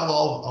got to tell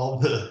all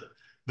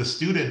the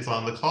students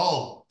on the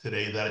call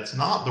today that it's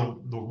not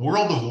the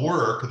world of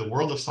work, the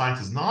world of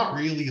science is not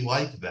really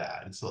like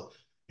that.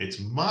 It's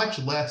much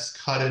less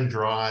cut and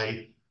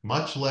dry,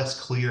 much less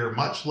clear,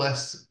 much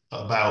less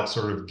about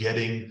sort of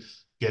getting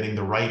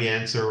the right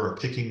answer or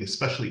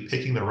especially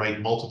picking the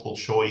right multiple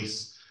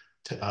choice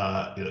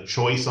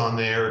choice on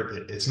there.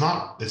 It's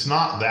not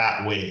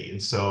that way.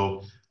 And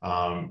so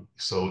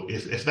so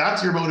if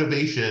that's your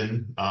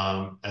motivation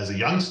as a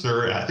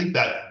youngster, I think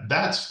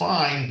that's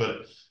fine.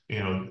 But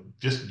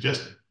just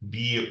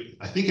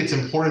I think it's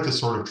important to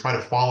sort of try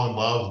to fall in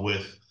love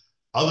with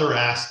other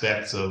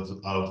aspects of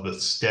the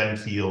STEM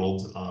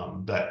field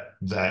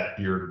that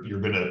you're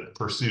going to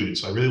pursue.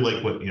 So I really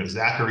like what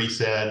Zachary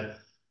said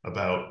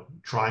about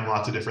trying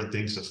lots of different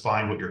things to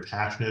find what you're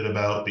passionate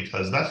about,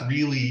 because that's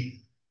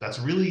really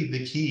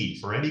the key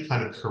for any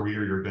kind of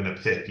career you're going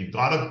to pick. You've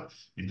got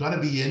to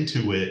be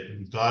into it.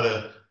 You've got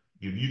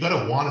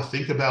to want to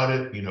think about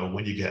it,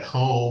 when you get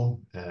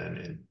home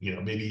and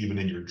maybe even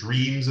in your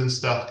dreams and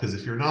stuff. Because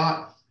if you're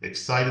not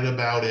excited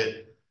about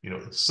it,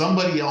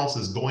 somebody else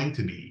is going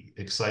to be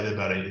excited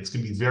about it. It's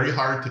going to be very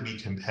hard to be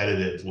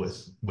competitive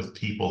with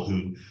people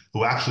who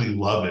actually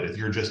love it if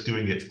you're just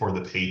doing it for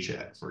the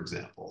paycheck, for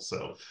example.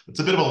 So it's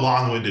a bit of a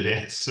long-winded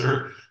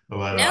answer,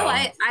 but no,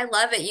 I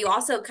love it. You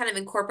also kind of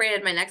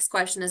incorporated my next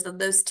question, is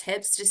those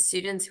tips to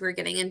students who are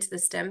getting into the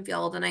STEM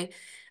field. And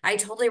I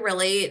totally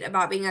relate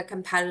about being a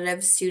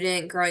competitive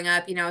student growing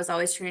up. I was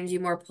always trying to do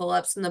more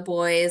pull-ups than the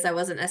boys. I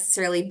wasn't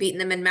necessarily beating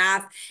them in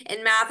math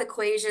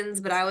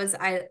equations, but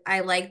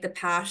I like the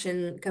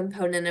passion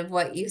component of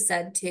what you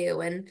said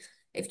too. And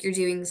if you're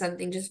doing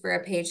something just for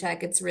a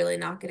paycheck, it's really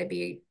not going to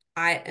be,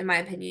 in my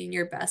opinion,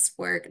 your best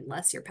work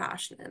unless you're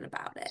passionate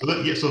about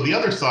it. So the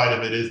other side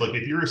of it is, like,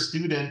 if you're a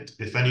student,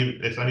 if any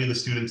of the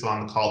students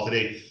on the call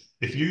today,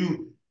 if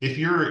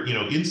you're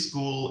in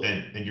school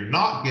and you're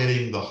not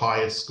getting the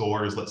highest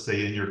scores, let's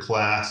say in your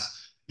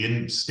class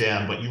in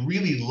STEM, but you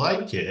really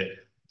like it,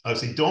 I would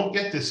say don't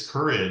get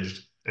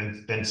discouraged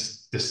and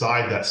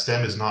decide that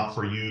STEM is not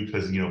for you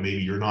because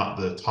maybe you're not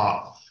the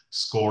top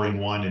scoring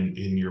one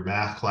in your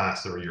math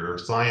class or your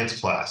science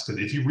class.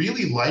 Because if you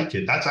really like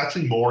it, that's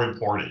actually more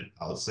important,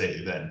 I would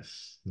say, than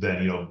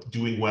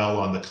doing well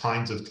on the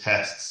kinds of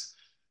tests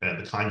and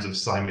the kinds of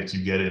assignments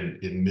you get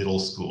in middle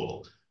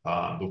school.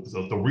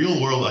 The real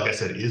world, like I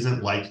said,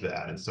 isn't like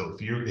that. And so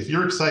if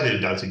you're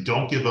excited, I would say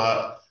don't give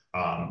up.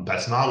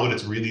 That's not what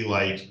it's really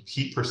like.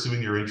 Keep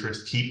pursuing your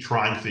interests. Keep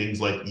trying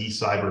things like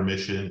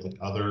eCYBERMISSION, like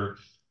other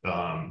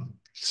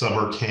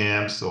summer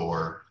camps,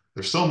 or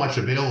there's so much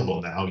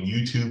available now,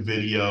 YouTube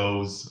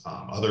videos,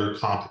 other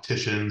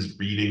competitions,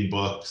 reading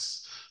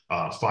books,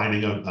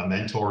 finding a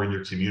mentor in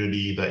your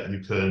community that you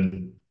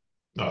can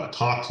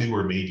talk to,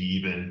 or maybe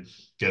even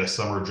get a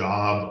summer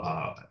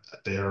job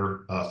at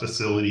their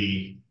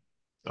facility.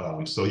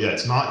 So yeah,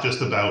 it's not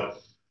just about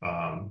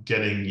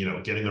getting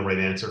the right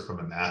answer from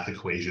a math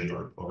equation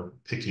or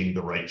picking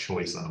the right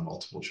choice on a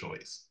multiple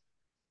choice.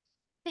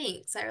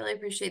 Thanks. I really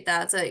appreciate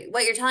that. So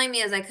what you're telling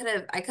me is I could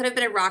have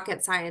been a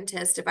rocket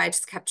scientist if I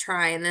just kept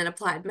trying and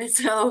applied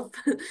myself.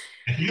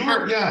 If you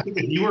were, I think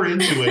if you were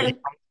into it, you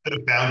could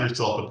have found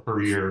yourself a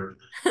career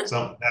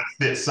that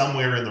fits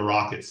somewhere in the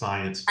rocket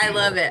science field. I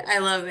love it. I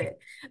love it.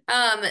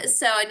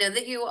 So I know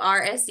that you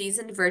are a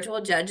seasoned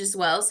virtual judge as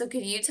well. So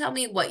could you tell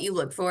me what you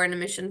look for in a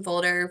mission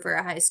folder for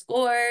a high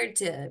score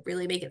to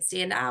really make it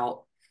stand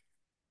out?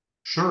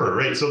 Sure,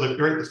 right. So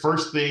the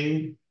first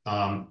thing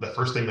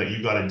that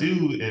you got to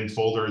do in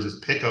folders is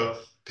pick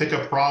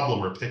a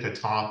problem or pick a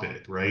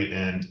topic, right?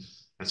 And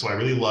so I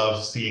really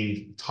love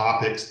seeing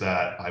topics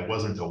that I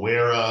wasn't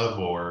aware of,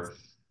 or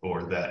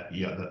that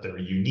they're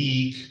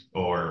unique,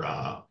 or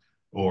I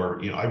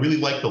really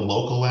like the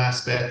local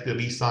aspect of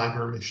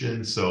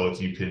eCyberMission. So if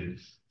you can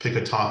pick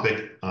a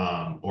topic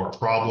or a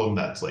problem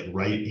that's like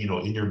right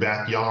in your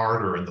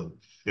backyard, or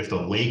if the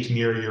lake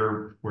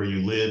near where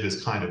you live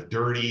is kind of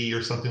dirty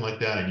or something like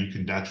that, and you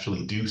can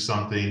actually do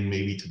something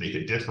maybe to make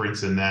a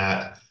difference in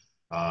that.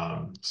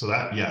 So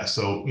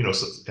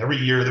every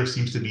year there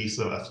seems to be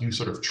a few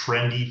sort of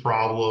trendy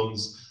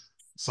problems.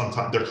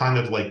 Sometimes they're kind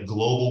of like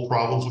global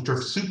problems, which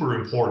are super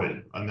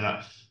important. I'm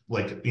not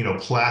like,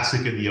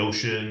 plastic in the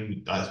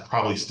ocean is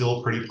probably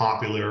still pretty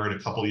popular. And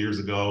a couple of years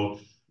ago,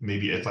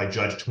 maybe if I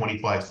judged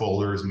 25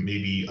 folders,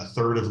 maybe a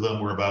third of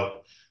them were about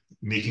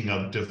making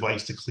a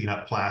device to clean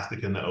up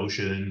plastic in the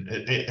ocean,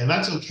 and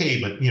that's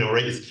okay. But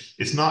right,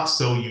 it's not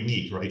so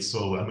unique, right?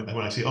 So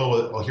when I say,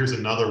 oh, well, here's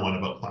another one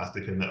about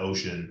plastic in the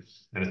ocean,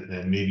 and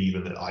maybe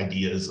even the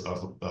ideas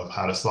of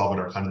how to solve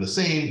it are kind of the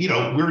same.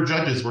 We're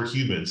judges, we're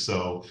humans,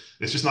 so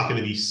it's just not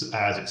going to be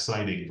as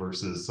exciting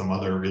versus some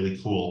other really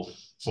cool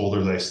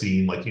folders I've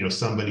seen, like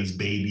somebody's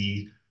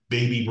baby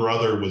baby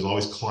brother was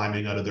always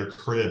climbing out of their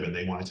crib and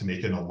they wanted to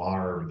make an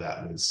alarm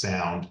that would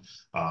sound,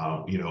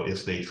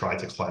 if they tried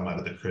to climb out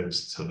of the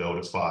cribs to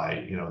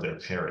notify, their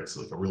parents,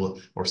 like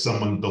or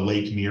someone, the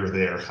lake near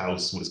their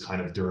house was kind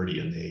of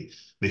dirty and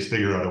they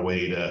figured out a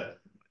way to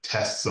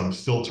test some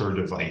filter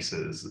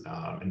devices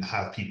and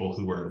have people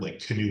who were like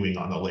canoeing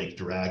on the lake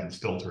drag the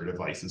filter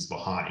devices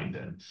behind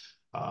and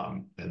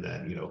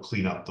then,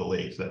 clean up the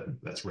lake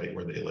that's right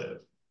where they live.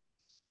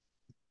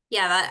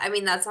 Yeah,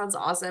 that sounds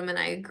awesome. And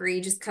I agree,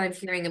 just kind of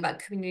hearing about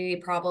community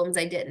problems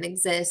that didn't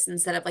exist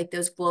instead of like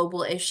those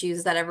global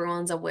issues that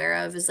everyone's aware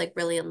of is like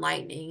really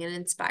enlightening and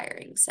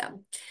inspiring. So,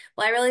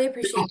 well, I really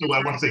appreciate Also,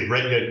 I want to say,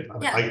 Greg,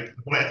 yeah. I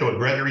want to echo what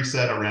Gregory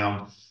said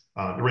around,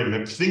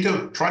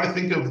 try to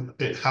think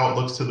of how it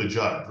looks to the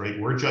judge, right?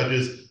 We're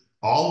judges,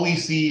 all we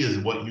see is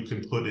what you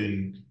can put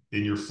in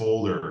your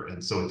folder.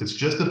 And so if it's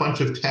just a bunch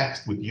of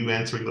text with you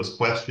answering those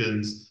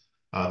questions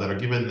that are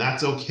given,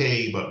 that's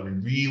okay. But we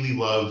really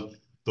love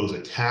those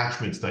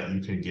attachments that you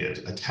can give.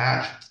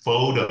 Attach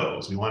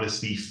photos. We want to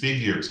see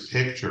figures,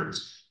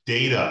 pictures,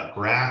 data,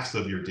 graphs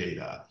of your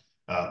data.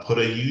 Put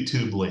a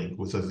YouTube link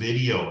with a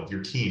video of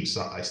your team.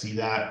 So I see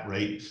that,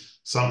 right?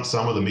 Some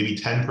of them, maybe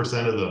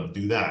 10% of them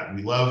do that.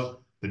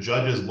 The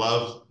judges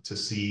love to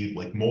see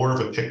like more of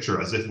a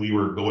picture, as if we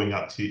were going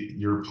up to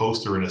your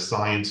poster in a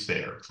science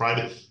fair. Try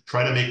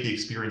to make the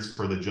experience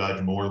for the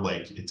judge more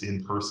like it's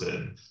in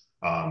person,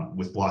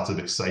 with lots of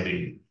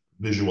exciting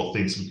visual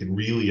things so we can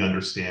really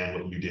understand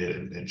what you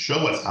did and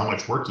show us how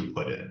much work you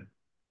put in.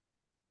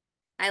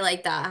 I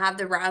like that. Have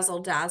the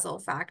razzle dazzle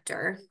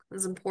factor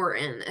is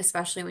important,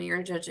 especially when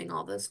you're judging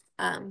all those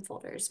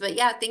folders. But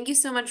yeah, thank you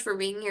so much for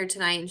being here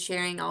tonight and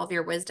sharing all of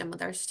your wisdom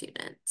with our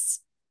students.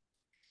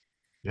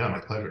 Yeah, my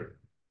pleasure.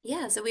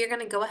 Yeah, so we are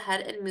going to go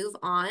ahead and move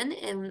on,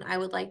 and I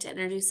would like to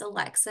introduce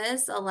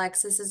Alexis.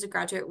 Alexis is a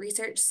graduate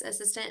research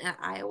assistant at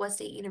Iowa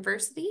State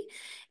University.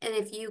 And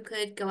if you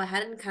could go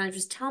ahead and kind of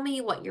just tell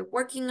me what you're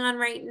working on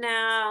right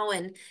now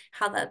and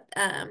how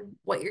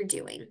what you're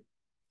doing.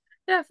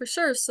 Yeah, for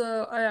sure.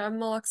 So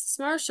I'm Alexis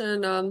Marsh,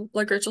 and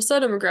like Rachel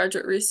said, I'm a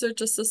graduate research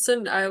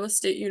assistant at Iowa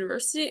State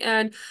University.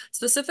 And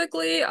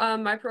specifically,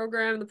 the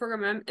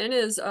program I'm in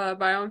is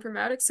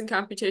bioinformatics and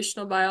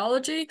computational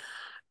biology.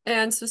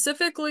 And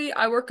specifically,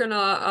 I work in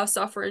a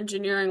software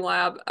engineering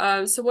lab.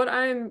 So what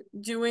I'm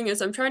doing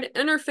is I'm trying to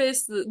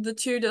interface the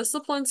two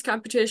disciplines,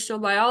 computational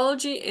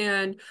biology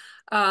and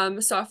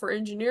software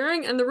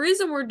engineering. And the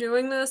reason we're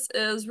doing this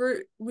is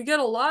we get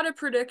a lot of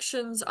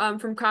predictions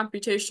from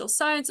computational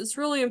science. It's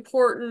really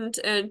important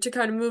and to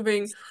kind of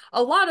moving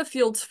a lot of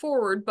fields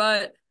forward.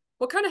 But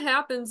what kind of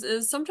happens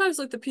is sometimes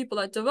like the people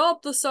that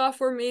develop the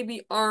software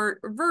maybe aren't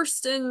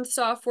versed in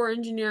software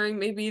engineering.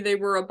 Maybe they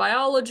were a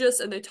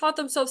biologist and they taught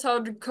themselves how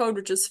to code,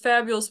 which is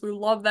fabulous. We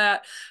love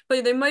that.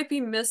 But they might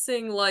be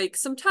missing like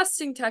some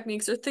testing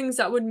techniques or things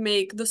that would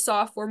make the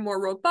software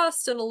more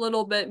robust and a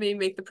little bit, maybe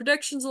make the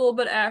predictions a little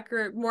bit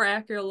more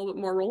accurate, a little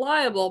bit more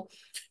reliable.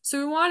 So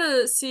we want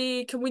to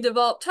see, can we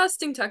develop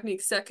testing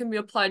techniques that can be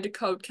applied to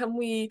code? Can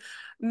we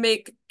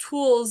make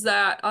tools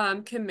that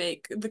can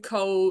make the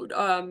code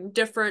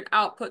different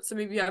outputs? So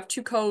maybe you have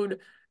two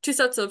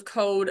sets of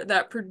code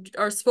that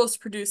are supposed to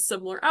produce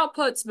similar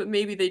outputs, but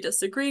maybe they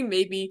disagree.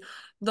 Maybe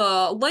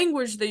the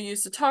language they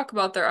use to talk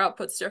about their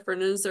outputs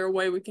different. Is there a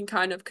way we can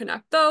kind of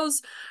connect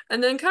those?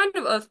 And then kind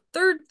of a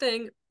third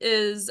thing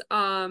is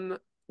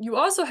you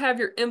also have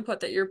your input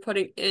that you're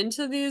putting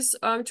into these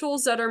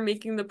tools that are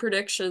making the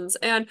predictions.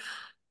 And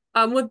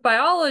with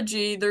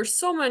biology, there's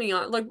so many,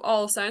 like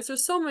all of science,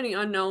 there's so many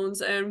unknowns,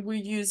 and we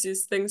use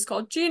these things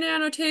called gene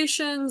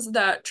annotations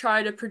that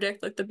try to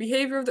predict like the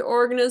behavior of the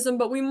organism,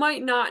 but we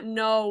might not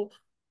know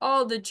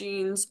all the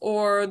genes,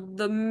 or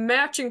the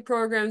matching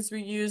programs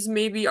we use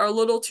maybe are a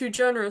little too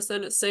generous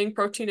and it's saying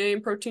protein A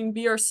and protein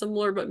B are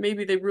similar, but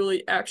maybe they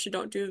really actually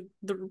don't do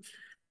the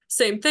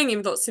same thing,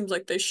 even though it seems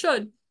like they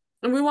should.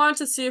 And we wanted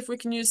to see if we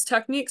can use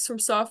techniques from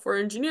software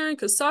engineering,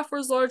 because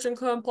software is large and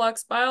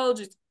complex,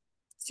 biology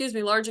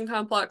large and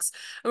complex.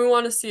 And we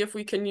want to see if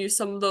we can use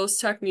some of those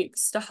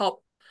techniques to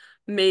help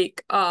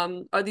make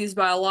these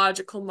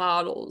biological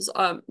models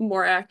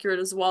more accurate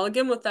as well.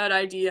 Again, with that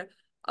idea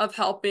of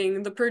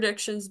helping the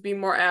predictions be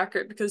more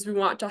accurate, because we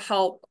want to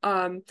help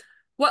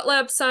wet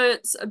lab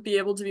science be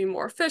able to be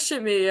more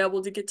efficient, be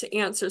able to get to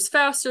answers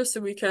faster so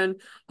we can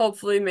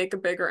hopefully make a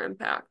bigger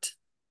impact.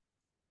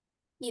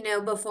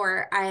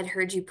 Before I had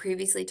heard you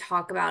previously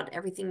talk about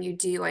everything you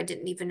do, I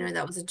didn't even know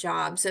that was a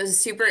job. So it was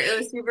super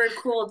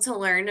cool to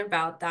learn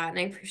about that. And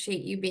I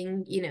appreciate you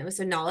being,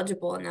 so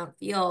knowledgeable in that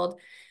field.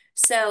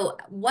 So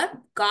what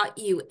got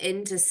you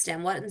into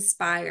STEM? What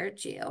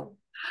inspired you?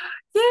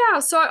 Yeah,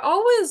 so I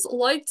always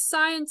liked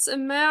science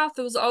and math.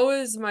 It was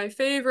always my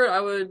favorite.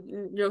 I would,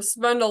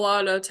 spend a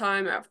lot of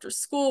time after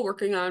school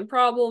working on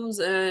problems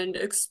and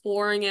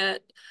exploring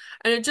it.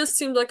 And it just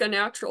seemed like a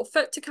natural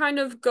fit to kind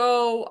of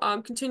go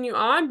continue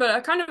on. But I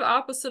kind of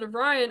opposite of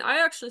Ryan,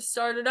 I actually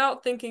started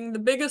out thinking the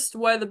best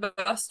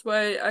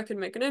way I could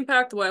make an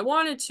impact, the way I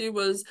wanted to,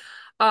 was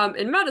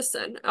in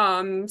medicine.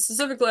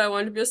 Specifically, I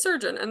wanted to be a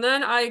surgeon. And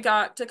then I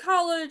got to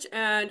college,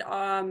 and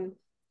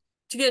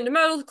to get into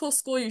medical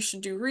school, you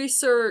should do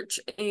research.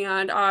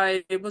 And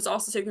I was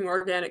also taking an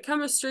organic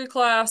chemistry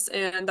class,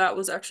 and that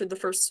was actually the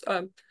first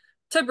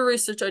type of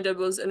research I did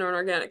was in an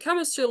organic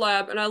chemistry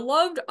lab. And I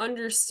loved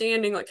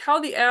understanding like how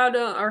the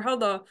atom or how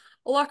the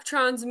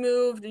electrons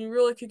moved, and you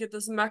really could get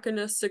this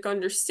mechanistic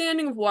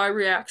understanding of why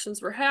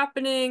reactions were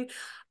happening.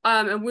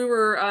 And we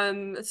were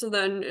so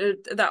then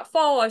that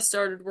fall I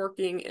started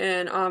working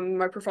in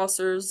my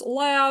professor's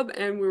lab,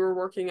 and we were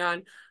working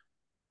on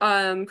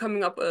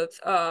coming up with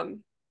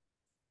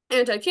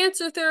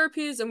anti-cancer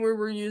therapies, and we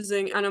were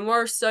using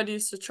NMR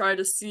studies to try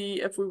to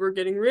see if we were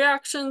getting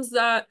reactions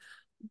that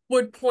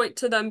would point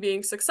to them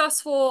being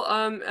successful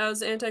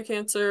as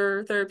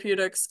anti-cancer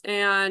therapeutics.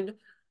 And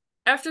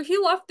after he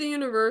left the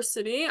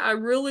university, I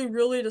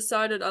really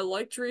decided I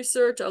liked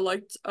research. I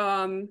liked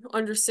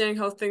understanding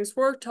how things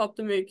worked, helped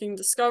in making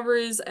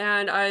discoveries,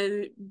 and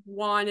I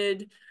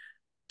wanted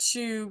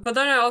to, but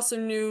then I also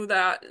knew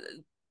that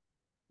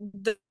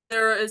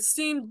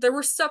there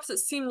were steps that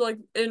seemed like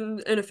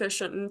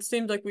inefficient and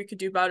seemed like we could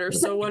do better.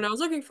 So when I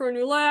was looking for a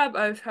new lab,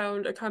 I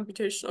found a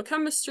computational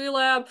chemistry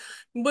lab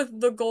with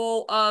the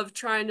goal of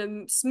trying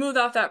to smooth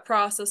out that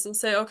process and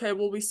say, okay,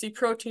 well, we see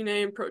protein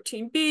A and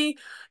protein B,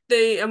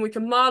 and we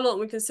can model it,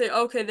 and we can say,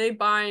 okay, they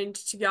bind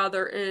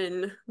together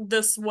in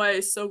this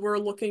way. So we're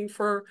looking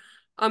for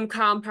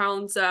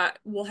compounds that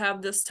will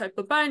have this type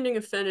of binding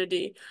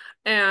affinity.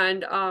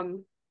 And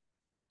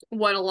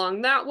went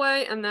along that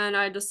way, and then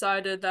I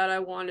decided that I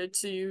wanted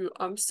to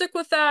stick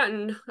with that,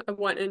 and I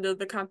went into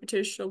the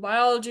computational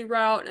biology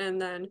route,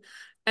 and then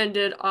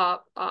ended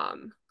up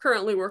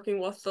currently working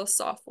with the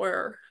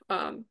software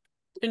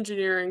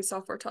engineering,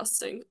 software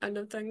testing end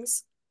of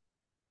things.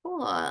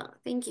 Cool,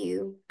 thank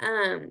you.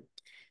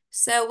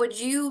 So would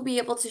you be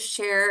able to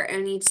share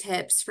any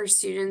tips for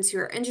students who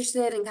are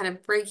interested in kind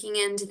of breaking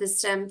into the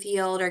STEM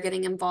field or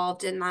getting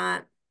involved in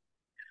that?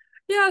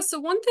 Yeah, so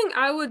one thing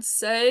I would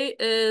say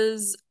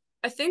is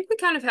I think we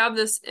kind of have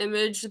this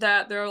image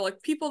that there are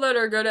like people that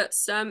are good at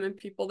STEM and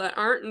people that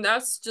aren't, and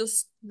that's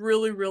just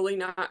really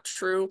not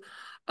true.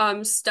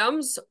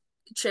 STEM's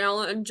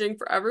challenging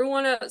for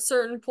everyone at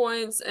certain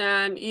points,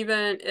 and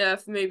even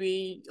if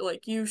maybe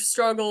like you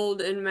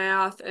struggled in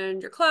math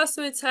and your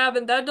classmates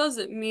haven't, that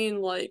doesn't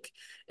mean like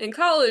in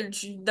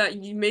college that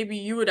maybe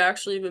you would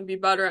actually even be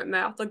better at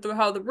math. Like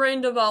how the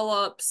brain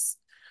develops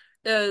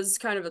is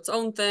kind of its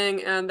own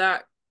thing, and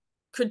that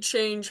could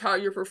change how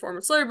your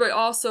performance later, but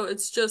also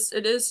it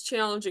is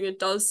challenging. It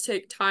does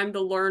take time to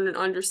learn and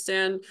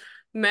understand.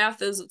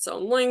 Math is its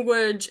own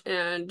language,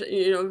 and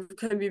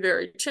can be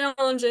very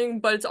challenging,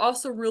 but it's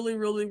also really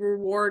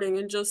rewarding.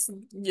 And just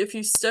if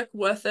you stick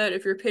with it,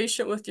 if you're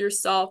patient with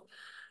yourself,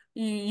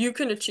 you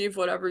can achieve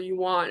whatever you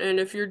want. And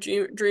if your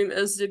dream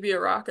is to be a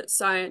rocket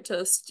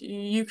scientist,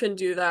 you can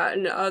do that.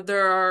 And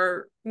there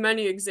are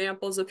many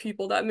examples of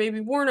people that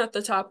maybe weren't at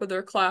the top of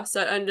their class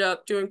that ended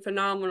up doing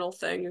phenomenal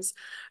things.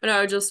 And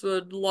I just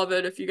would love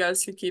it if you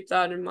guys could keep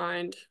that in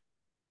mind.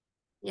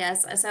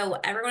 Yes, so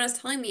everyone is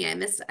telling me I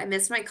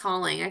missed my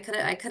calling. I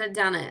could have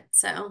done it.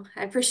 So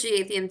I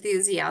appreciate the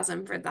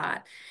enthusiasm for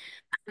that.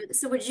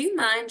 So would you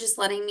mind just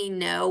letting me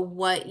know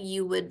what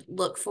you would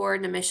look for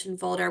in a mission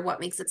folder, what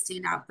makes it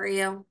stand out for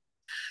you?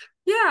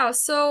 Yeah,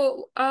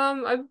 so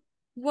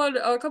what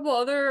a couple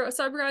other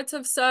CyberGuides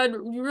have said,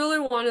 you really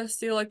want to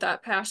see like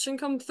that passion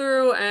come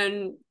through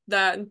and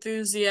that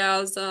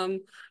enthusiasm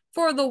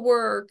for the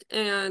work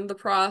and the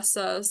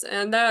process,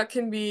 and that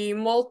can be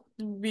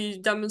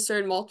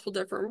demonstrated in multiple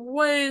different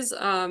ways.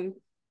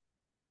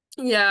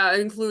 Yeah,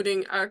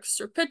 including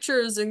extra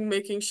pictures and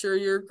making sure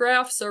your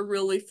graphs are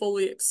really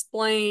fully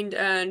explained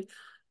and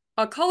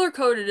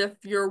color-coded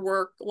if your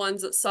work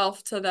lends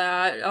itself to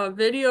that.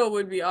 Video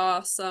would be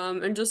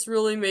awesome, and just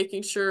really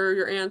making sure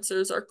your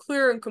answers are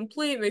clear and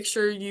complete. Make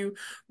sure you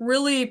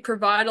really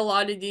provide a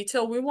lot of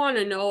detail. We want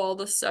to know all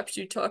the steps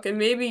you took, and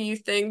maybe you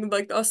think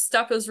like a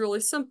step is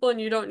really simple and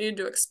you don't need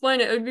to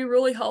explain it. It would be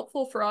really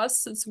helpful for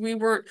us since we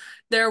weren't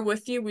there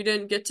with you. We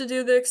didn't get to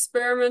do the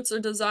experiments or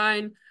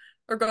design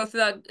or go through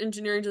that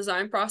engineering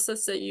design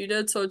process that you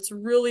did. So it's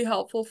really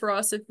helpful for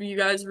us if you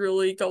guys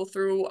really go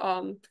through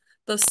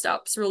the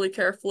steps really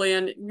carefully,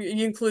 and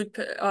you include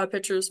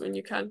pictures when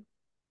you can.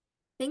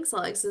 Thanks,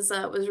 Alex. This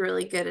was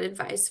really good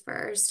advice for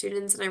our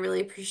students, and I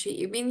really appreciate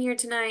you being here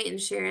tonight and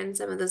sharing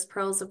some of those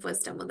pearls of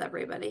wisdom with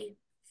everybody.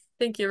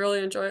 Thank you.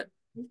 Really enjoy it.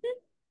 All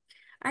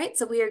right,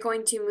 so we are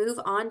going to move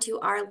on to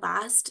our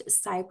last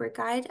cyber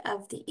guide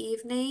of the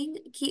evening.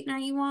 Keaton, are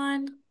you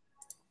on?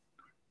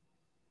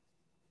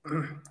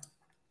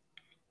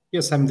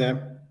 Yes, I'm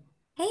there.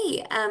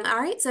 Hey, all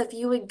right, so if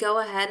you would go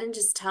ahead and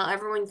just tell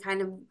everyone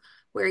kind of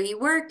where you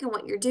work and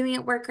what you're doing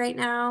at work right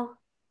now.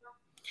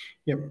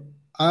 Yep.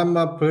 I'm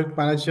a project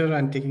manager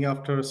and taking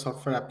after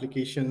software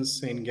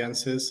applications in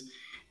Gansys.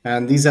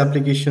 And these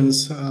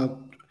applications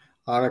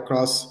are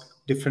across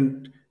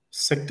different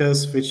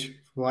sectors, which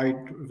are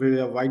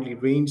widely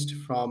ranged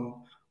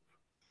from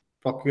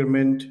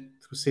procurement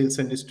through sales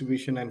and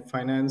distribution and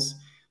finance.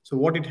 So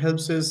what it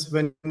helps is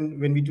when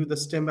we do the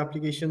STEM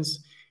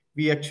applications,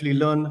 we actually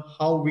learn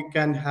how we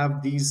can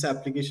have these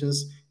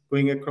applications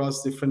going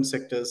across different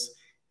sectors,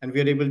 and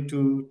we are able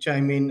to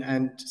chime in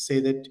and say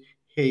that,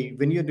 hey,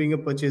 when you're doing a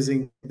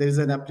purchasing, there is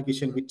an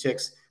application which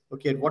checks,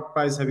 okay, at what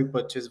price have you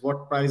purchased,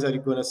 what price are you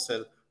going to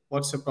sell,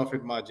 what's your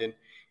profit margin.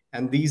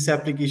 And these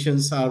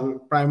applications are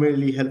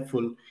primarily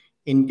helpful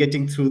in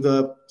getting through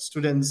the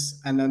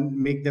students and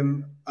then make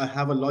them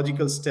have a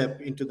logical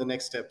step into the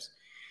next steps.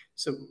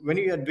 So when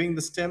you are doing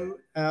the STEM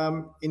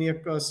in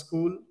your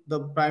school,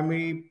 the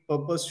primary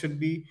purpose should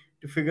be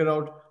to figure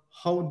out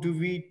how do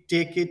we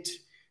take it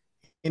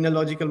in a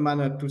logical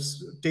manner to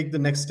take the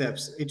next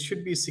steps. It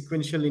should be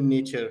sequential in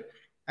nature,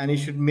 and it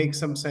should make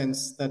some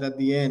sense that at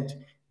the end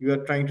you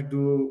are trying to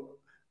do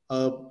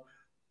a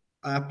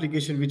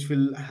application which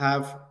will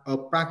have a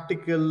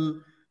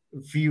practical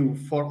view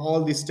for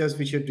all the steps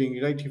which you're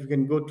doing, right? If you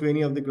can go to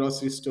any of the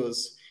grocery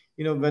stores,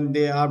 when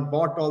they are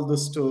bought, all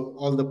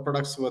the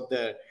products were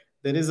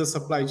there is a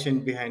supply chain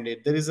behind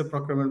it, there is a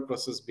procurement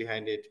process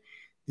behind it.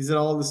 These are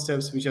all the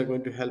steps which are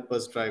going to help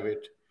us drive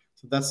it.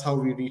 So that's how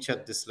we reach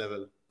at this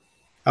level.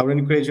 I would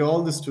encourage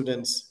all the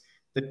students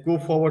that go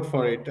forward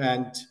for it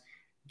and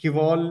give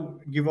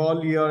all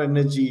your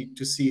energy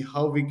to see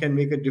how we can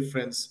make a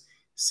difference.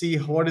 See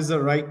what is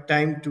the right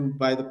time to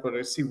buy the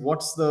product. See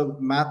what's the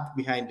math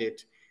behind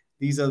it.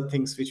 These are the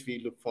things which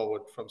we look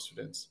forward from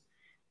students.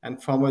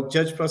 And from a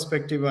judge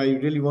perspective, I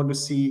really want to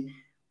see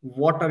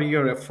what are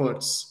your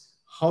efforts.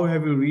 How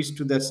have you reached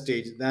to that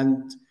stage?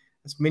 And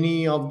as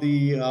many of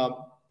the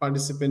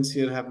participants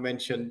here have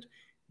mentioned,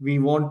 we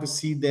want to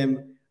see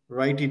them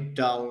write it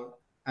down,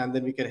 and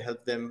then we can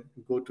help them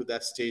go to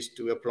that stage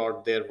to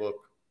applaud their work.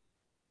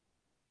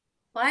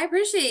 Well, I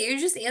appreciate it. You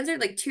just answered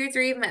like 2 or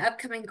 3 of my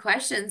upcoming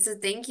questions. So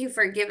thank you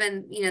for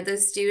giving,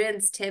 those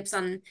students tips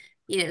on,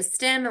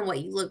 STEM and what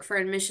you look for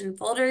in mission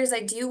folders. I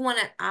do want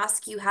to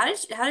ask you, how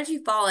did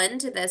you fall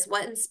into this?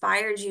 What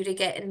inspired you to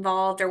get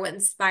involved, or what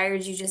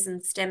inspired you just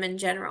in STEM in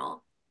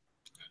general?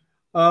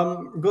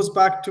 Goes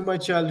back to my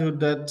childhood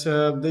that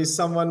there's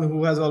someone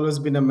who has always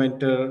been a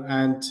mentor.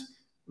 And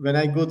when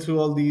I go through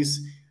all these,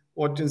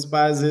 what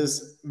inspires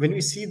is when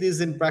we see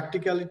this in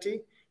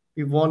practicality,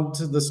 we want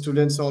the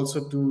students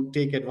also to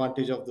take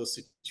advantage of those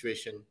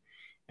situations.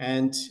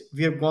 And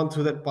we have gone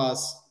through that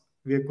past,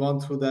 we have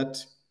gone through that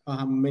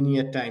many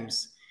a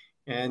times,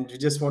 and we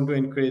just want to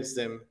encourage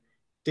them,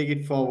 take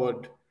it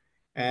forward.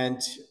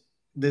 And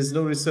there's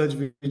no research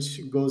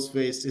which goes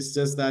waste. It's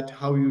just that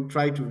how you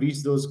try to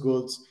reach those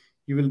goals,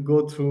 you will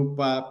go through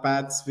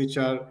paths which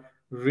are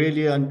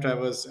really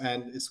untraversed,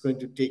 and it's going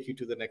to take you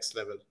to the next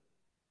level.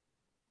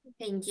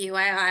 Thank you.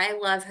 I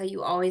love how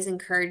you always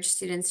encourage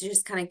students to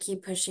just kind of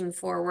keep pushing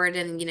forward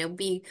and,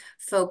 be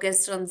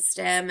focused on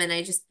STEM. And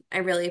I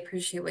really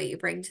appreciate what you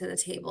bring to the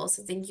table.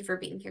 So thank you for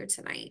being here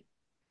tonight.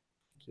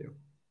 Thank you.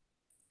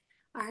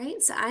 All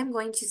right, so I'm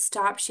going to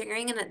stop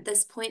sharing, and at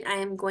this point, I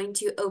am going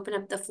to open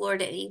up the floor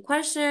to any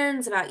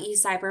questions about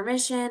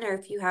eCYBERMISSION, or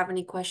if you have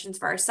any questions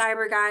for our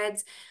cyber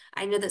guides.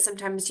 I know that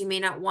sometimes you may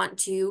not want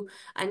to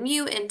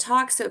unmute and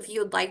talk, so if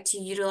you would like to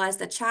utilize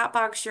the chat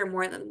box, you're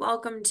more than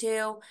welcome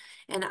to.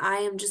 And I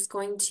am just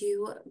going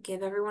to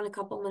give everyone a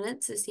couple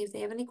minutes to see if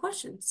they have any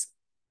questions.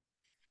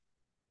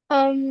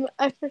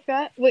 I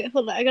forgot. Wait,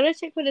 hold on. I gotta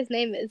check what his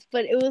name is,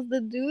 but it was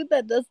the dude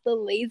that does the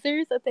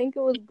lasers. I think it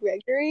was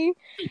Gregory.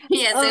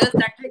 Yes, it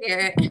was Dr.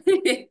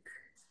 Garrett.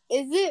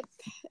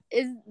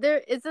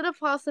 Is it a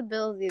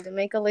possibility to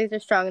make a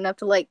laser strong enough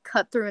to like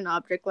cut through an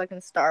object like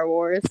in Star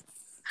Wars?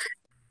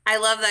 I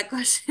love that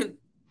question.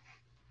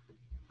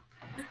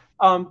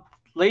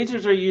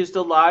 Lasers are used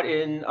a lot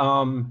in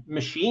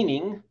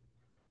machining.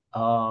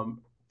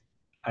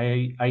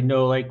 I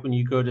know, like when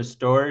you go to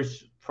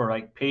stores for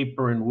like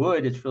paper and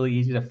wood, it's really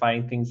easy to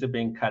find things that have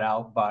been cut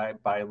out by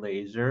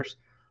lasers.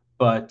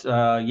 But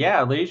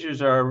yeah,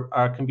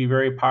 lasers can be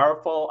very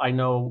powerful. I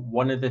know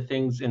one of the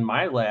things in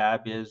my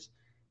lab is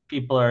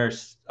people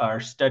are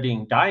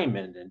studying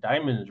diamond, and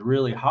diamond is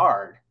really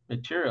hard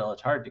material.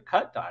 It's hard to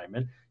cut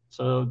diamond.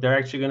 So they're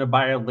actually going to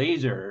buy a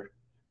laser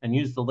and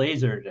use the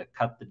laser to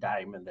cut the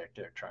diamond that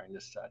they're trying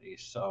to study.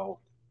 So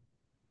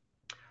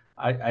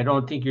I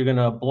don't think you're going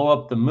to blow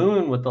up the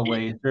moon with a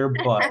laser,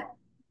 but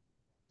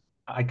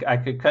I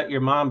could cut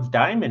your mom's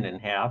diamond in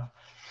half.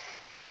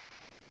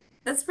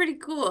 That's pretty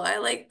cool. I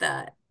like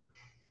that.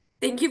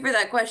 Thank you for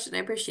that question. I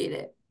appreciate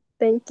it.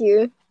 Thank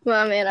you.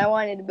 Well, man, I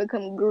wanted to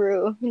become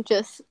Gru and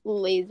just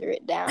laser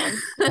it down.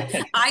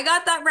 I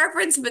got that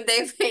reference, but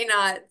they may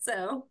not.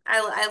 So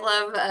I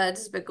love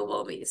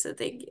Despicable Me. So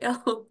thank you.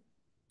 All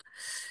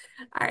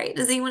right.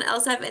 Does anyone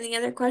else have any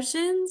other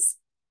questions?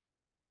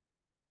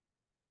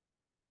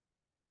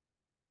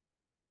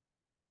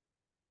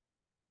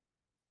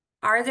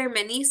 Are there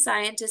many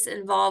scientists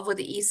involved with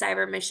the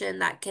eCYBERMISSION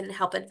that can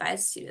help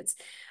advise students?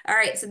 All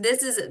right, so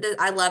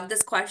I love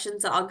this question,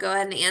 so I'll go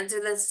ahead and answer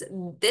this.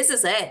 This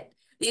is it.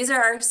 These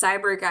are our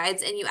cyber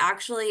guides, and you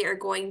actually are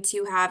going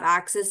to have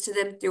access to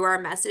them through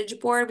our message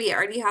board. We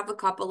already have a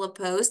couple of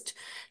posts.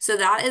 So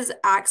that is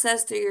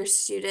access through your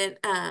student,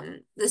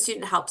 the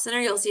Student Help Center.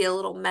 You'll see a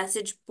little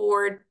message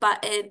board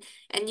button,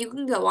 and you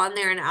can go on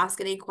there and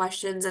ask any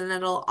questions, and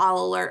I'll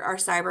alert our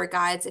cyber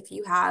guides if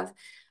you have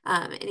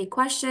any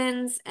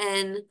questions.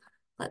 And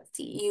let's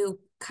see, you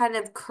kind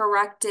of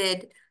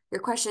corrected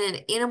your question in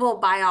animal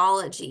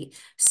biology.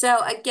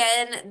 So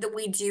again,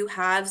 we do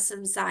have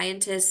some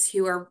scientists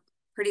who are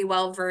pretty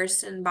well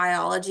versed in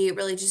biology. It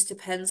really just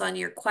depends on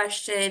your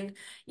question.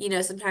 You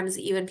know, sometimes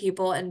even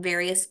people in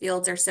various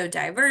fields are so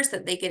diverse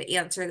that they could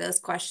answer those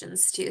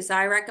questions too. So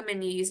I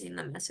recommend you using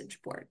the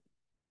message board.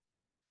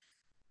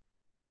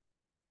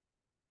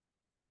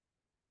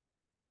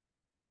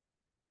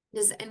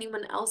 Does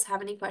anyone else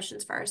have any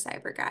questions for our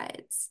cyber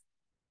guides?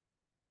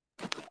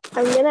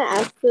 I'm gonna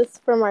ask this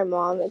for my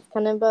mom. It's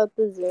kind of about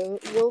the Zoom.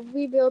 Will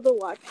we be able to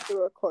watch the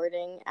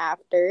recording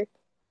after?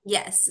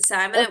 Yes. So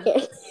I'm gonna,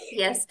 Okay.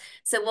 yes.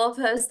 So we'll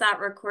post that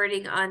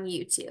recording on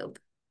YouTube.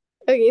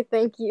 Okay,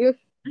 thank you.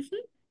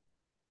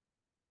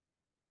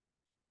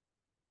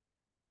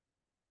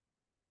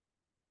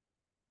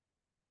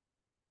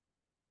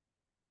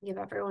 Give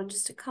everyone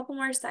just a couple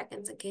more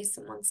seconds in case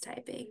someone's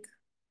typing.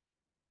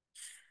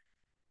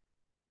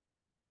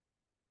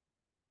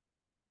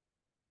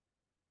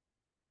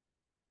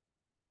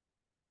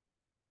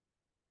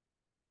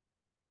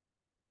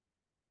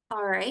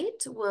 All right.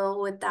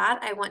 Well, with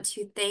that, I want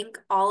to thank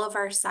all of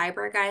our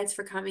cyber guides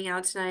for coming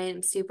out tonight.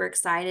 I'm super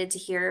excited to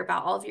hear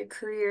about all of your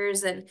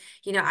careers, and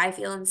I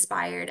feel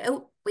inspired.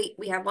 Oh, wait,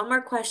 we have one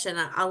more question.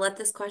 I'll let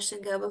this question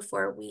go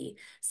before we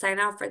sign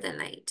off for the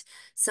night.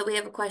 So we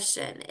have a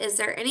question. Is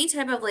there any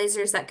type of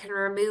lasers that can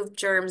remove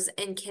germs,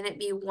 and can it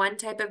be one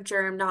type of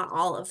germ, not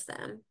all of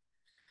them?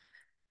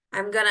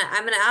 I'm gonna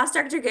ask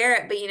Dr.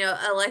 Garrett, but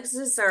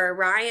Alexis or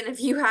Ryan,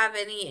 if you have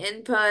any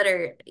input,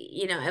 or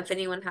if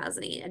anyone has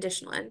any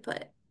additional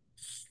input.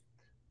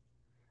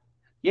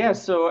 Yeah,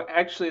 so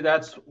actually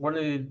that's one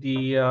of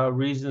the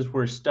reasons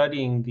we're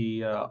studying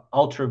the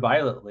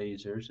ultraviolet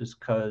lasers is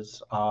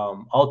because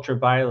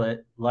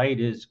ultraviolet light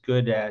is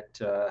good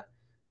at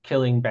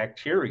killing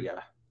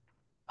bacteria.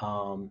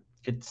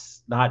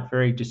 It's not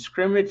very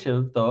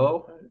discriminative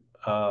though.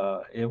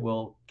 It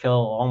will kill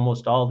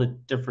almost all the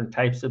different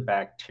types of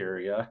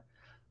bacteria.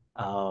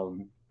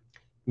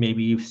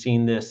 Maybe you've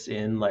seen this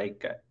in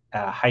like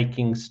a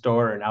hiking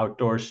store, an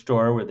outdoor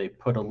store, where they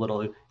put a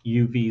little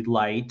UV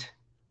light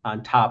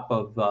on top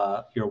of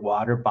your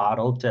water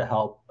bottle to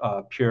help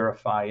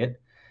purify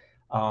it.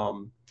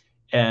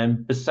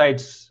 And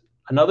besides,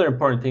 another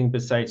important thing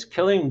besides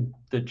killing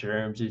the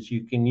germs is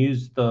you can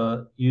use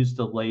the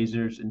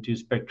lasers and do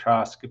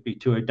spectroscopy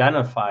to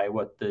identify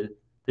what the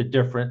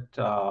different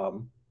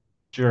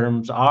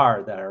germs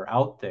are that are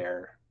out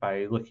there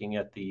by looking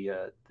at the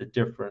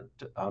different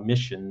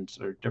emissions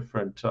or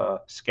different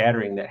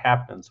scattering that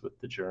happens with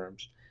the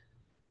germs.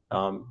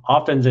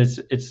 Often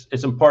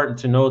it's important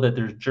to know that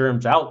there's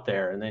germs out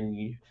there, and then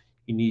you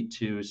need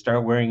to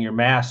start wearing your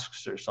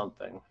masks or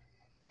something.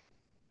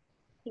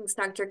 Thanks,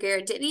 Dr.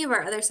 Garrett. Did any of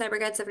our other cyber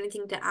guides have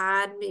anything to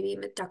add? Maybe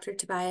with Dr.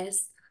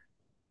 Tobias?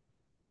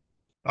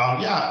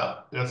 Yeah,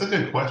 that's a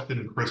good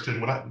question,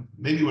 Christian. What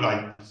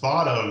I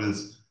thought of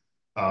is,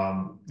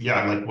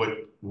 yeah, like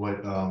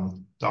what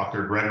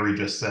Dr. Gregory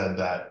just said,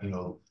 that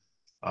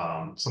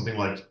something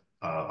like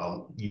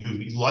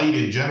UV light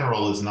in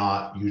general is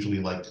not usually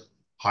like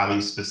highly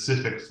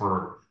specific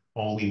for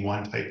only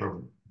one type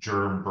of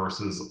germ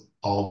versus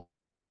all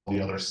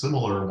the other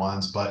similar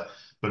ones, but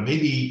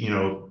maybe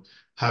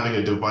having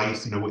a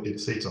device,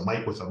 say it's a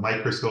mic with a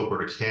microscope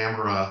or a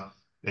camera,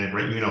 and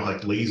right,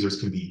 like lasers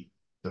can be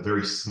a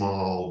very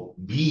small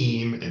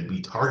beam and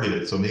be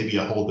targeted. So maybe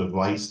a whole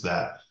device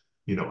that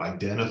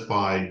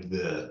identified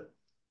the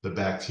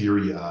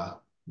bacteria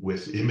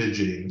with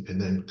imaging and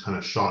then kind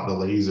of shot the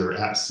laser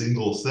at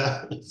single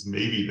cells.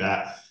 Maybe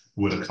that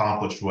would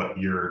accomplish what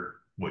you're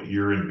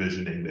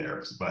envisioning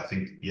there. But I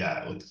think,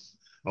 yeah, like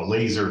a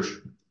laser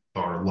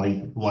or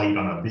light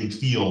on a big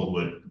field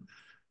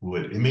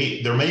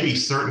there may be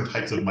certain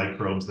types of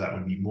microbes that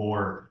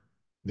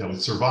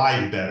would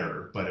survive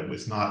better, but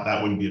that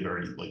wouldn't be a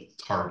very like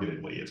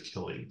targeted way of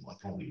killing like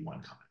only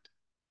one kind.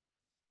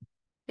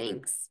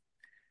 Thanks.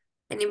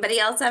 Anybody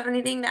else have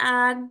anything to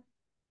add?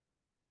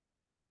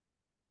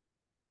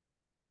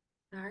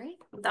 All right.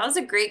 Well, that was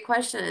a great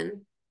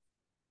question.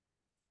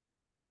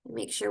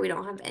 Make sure we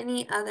don't have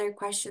any other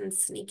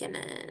questions sneaking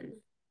in.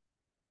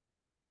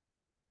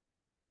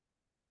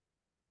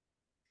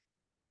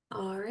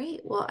 All right.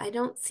 Well, I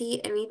don't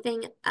see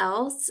anything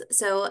else.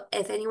 So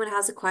if anyone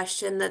has a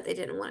question that they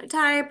didn't want to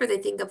type or they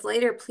think of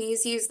later,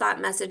 please use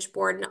that message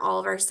board, and all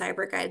of our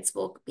cyber guides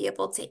will be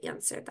able to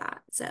answer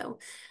that. So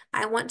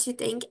I want to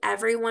thank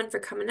everyone for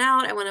coming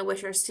out. I want to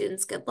wish our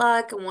students good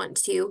luck. I want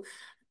to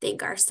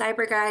thank our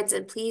cyber guides,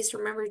 and please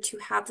remember to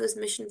have those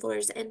mission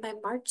folders in by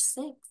March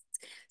 6th.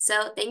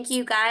 So thank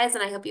you guys,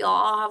 and I hope you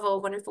all have a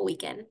wonderful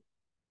weekend.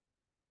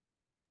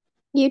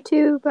 You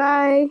too.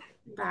 Bye.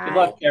 Bye. Good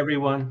luck,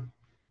 everyone.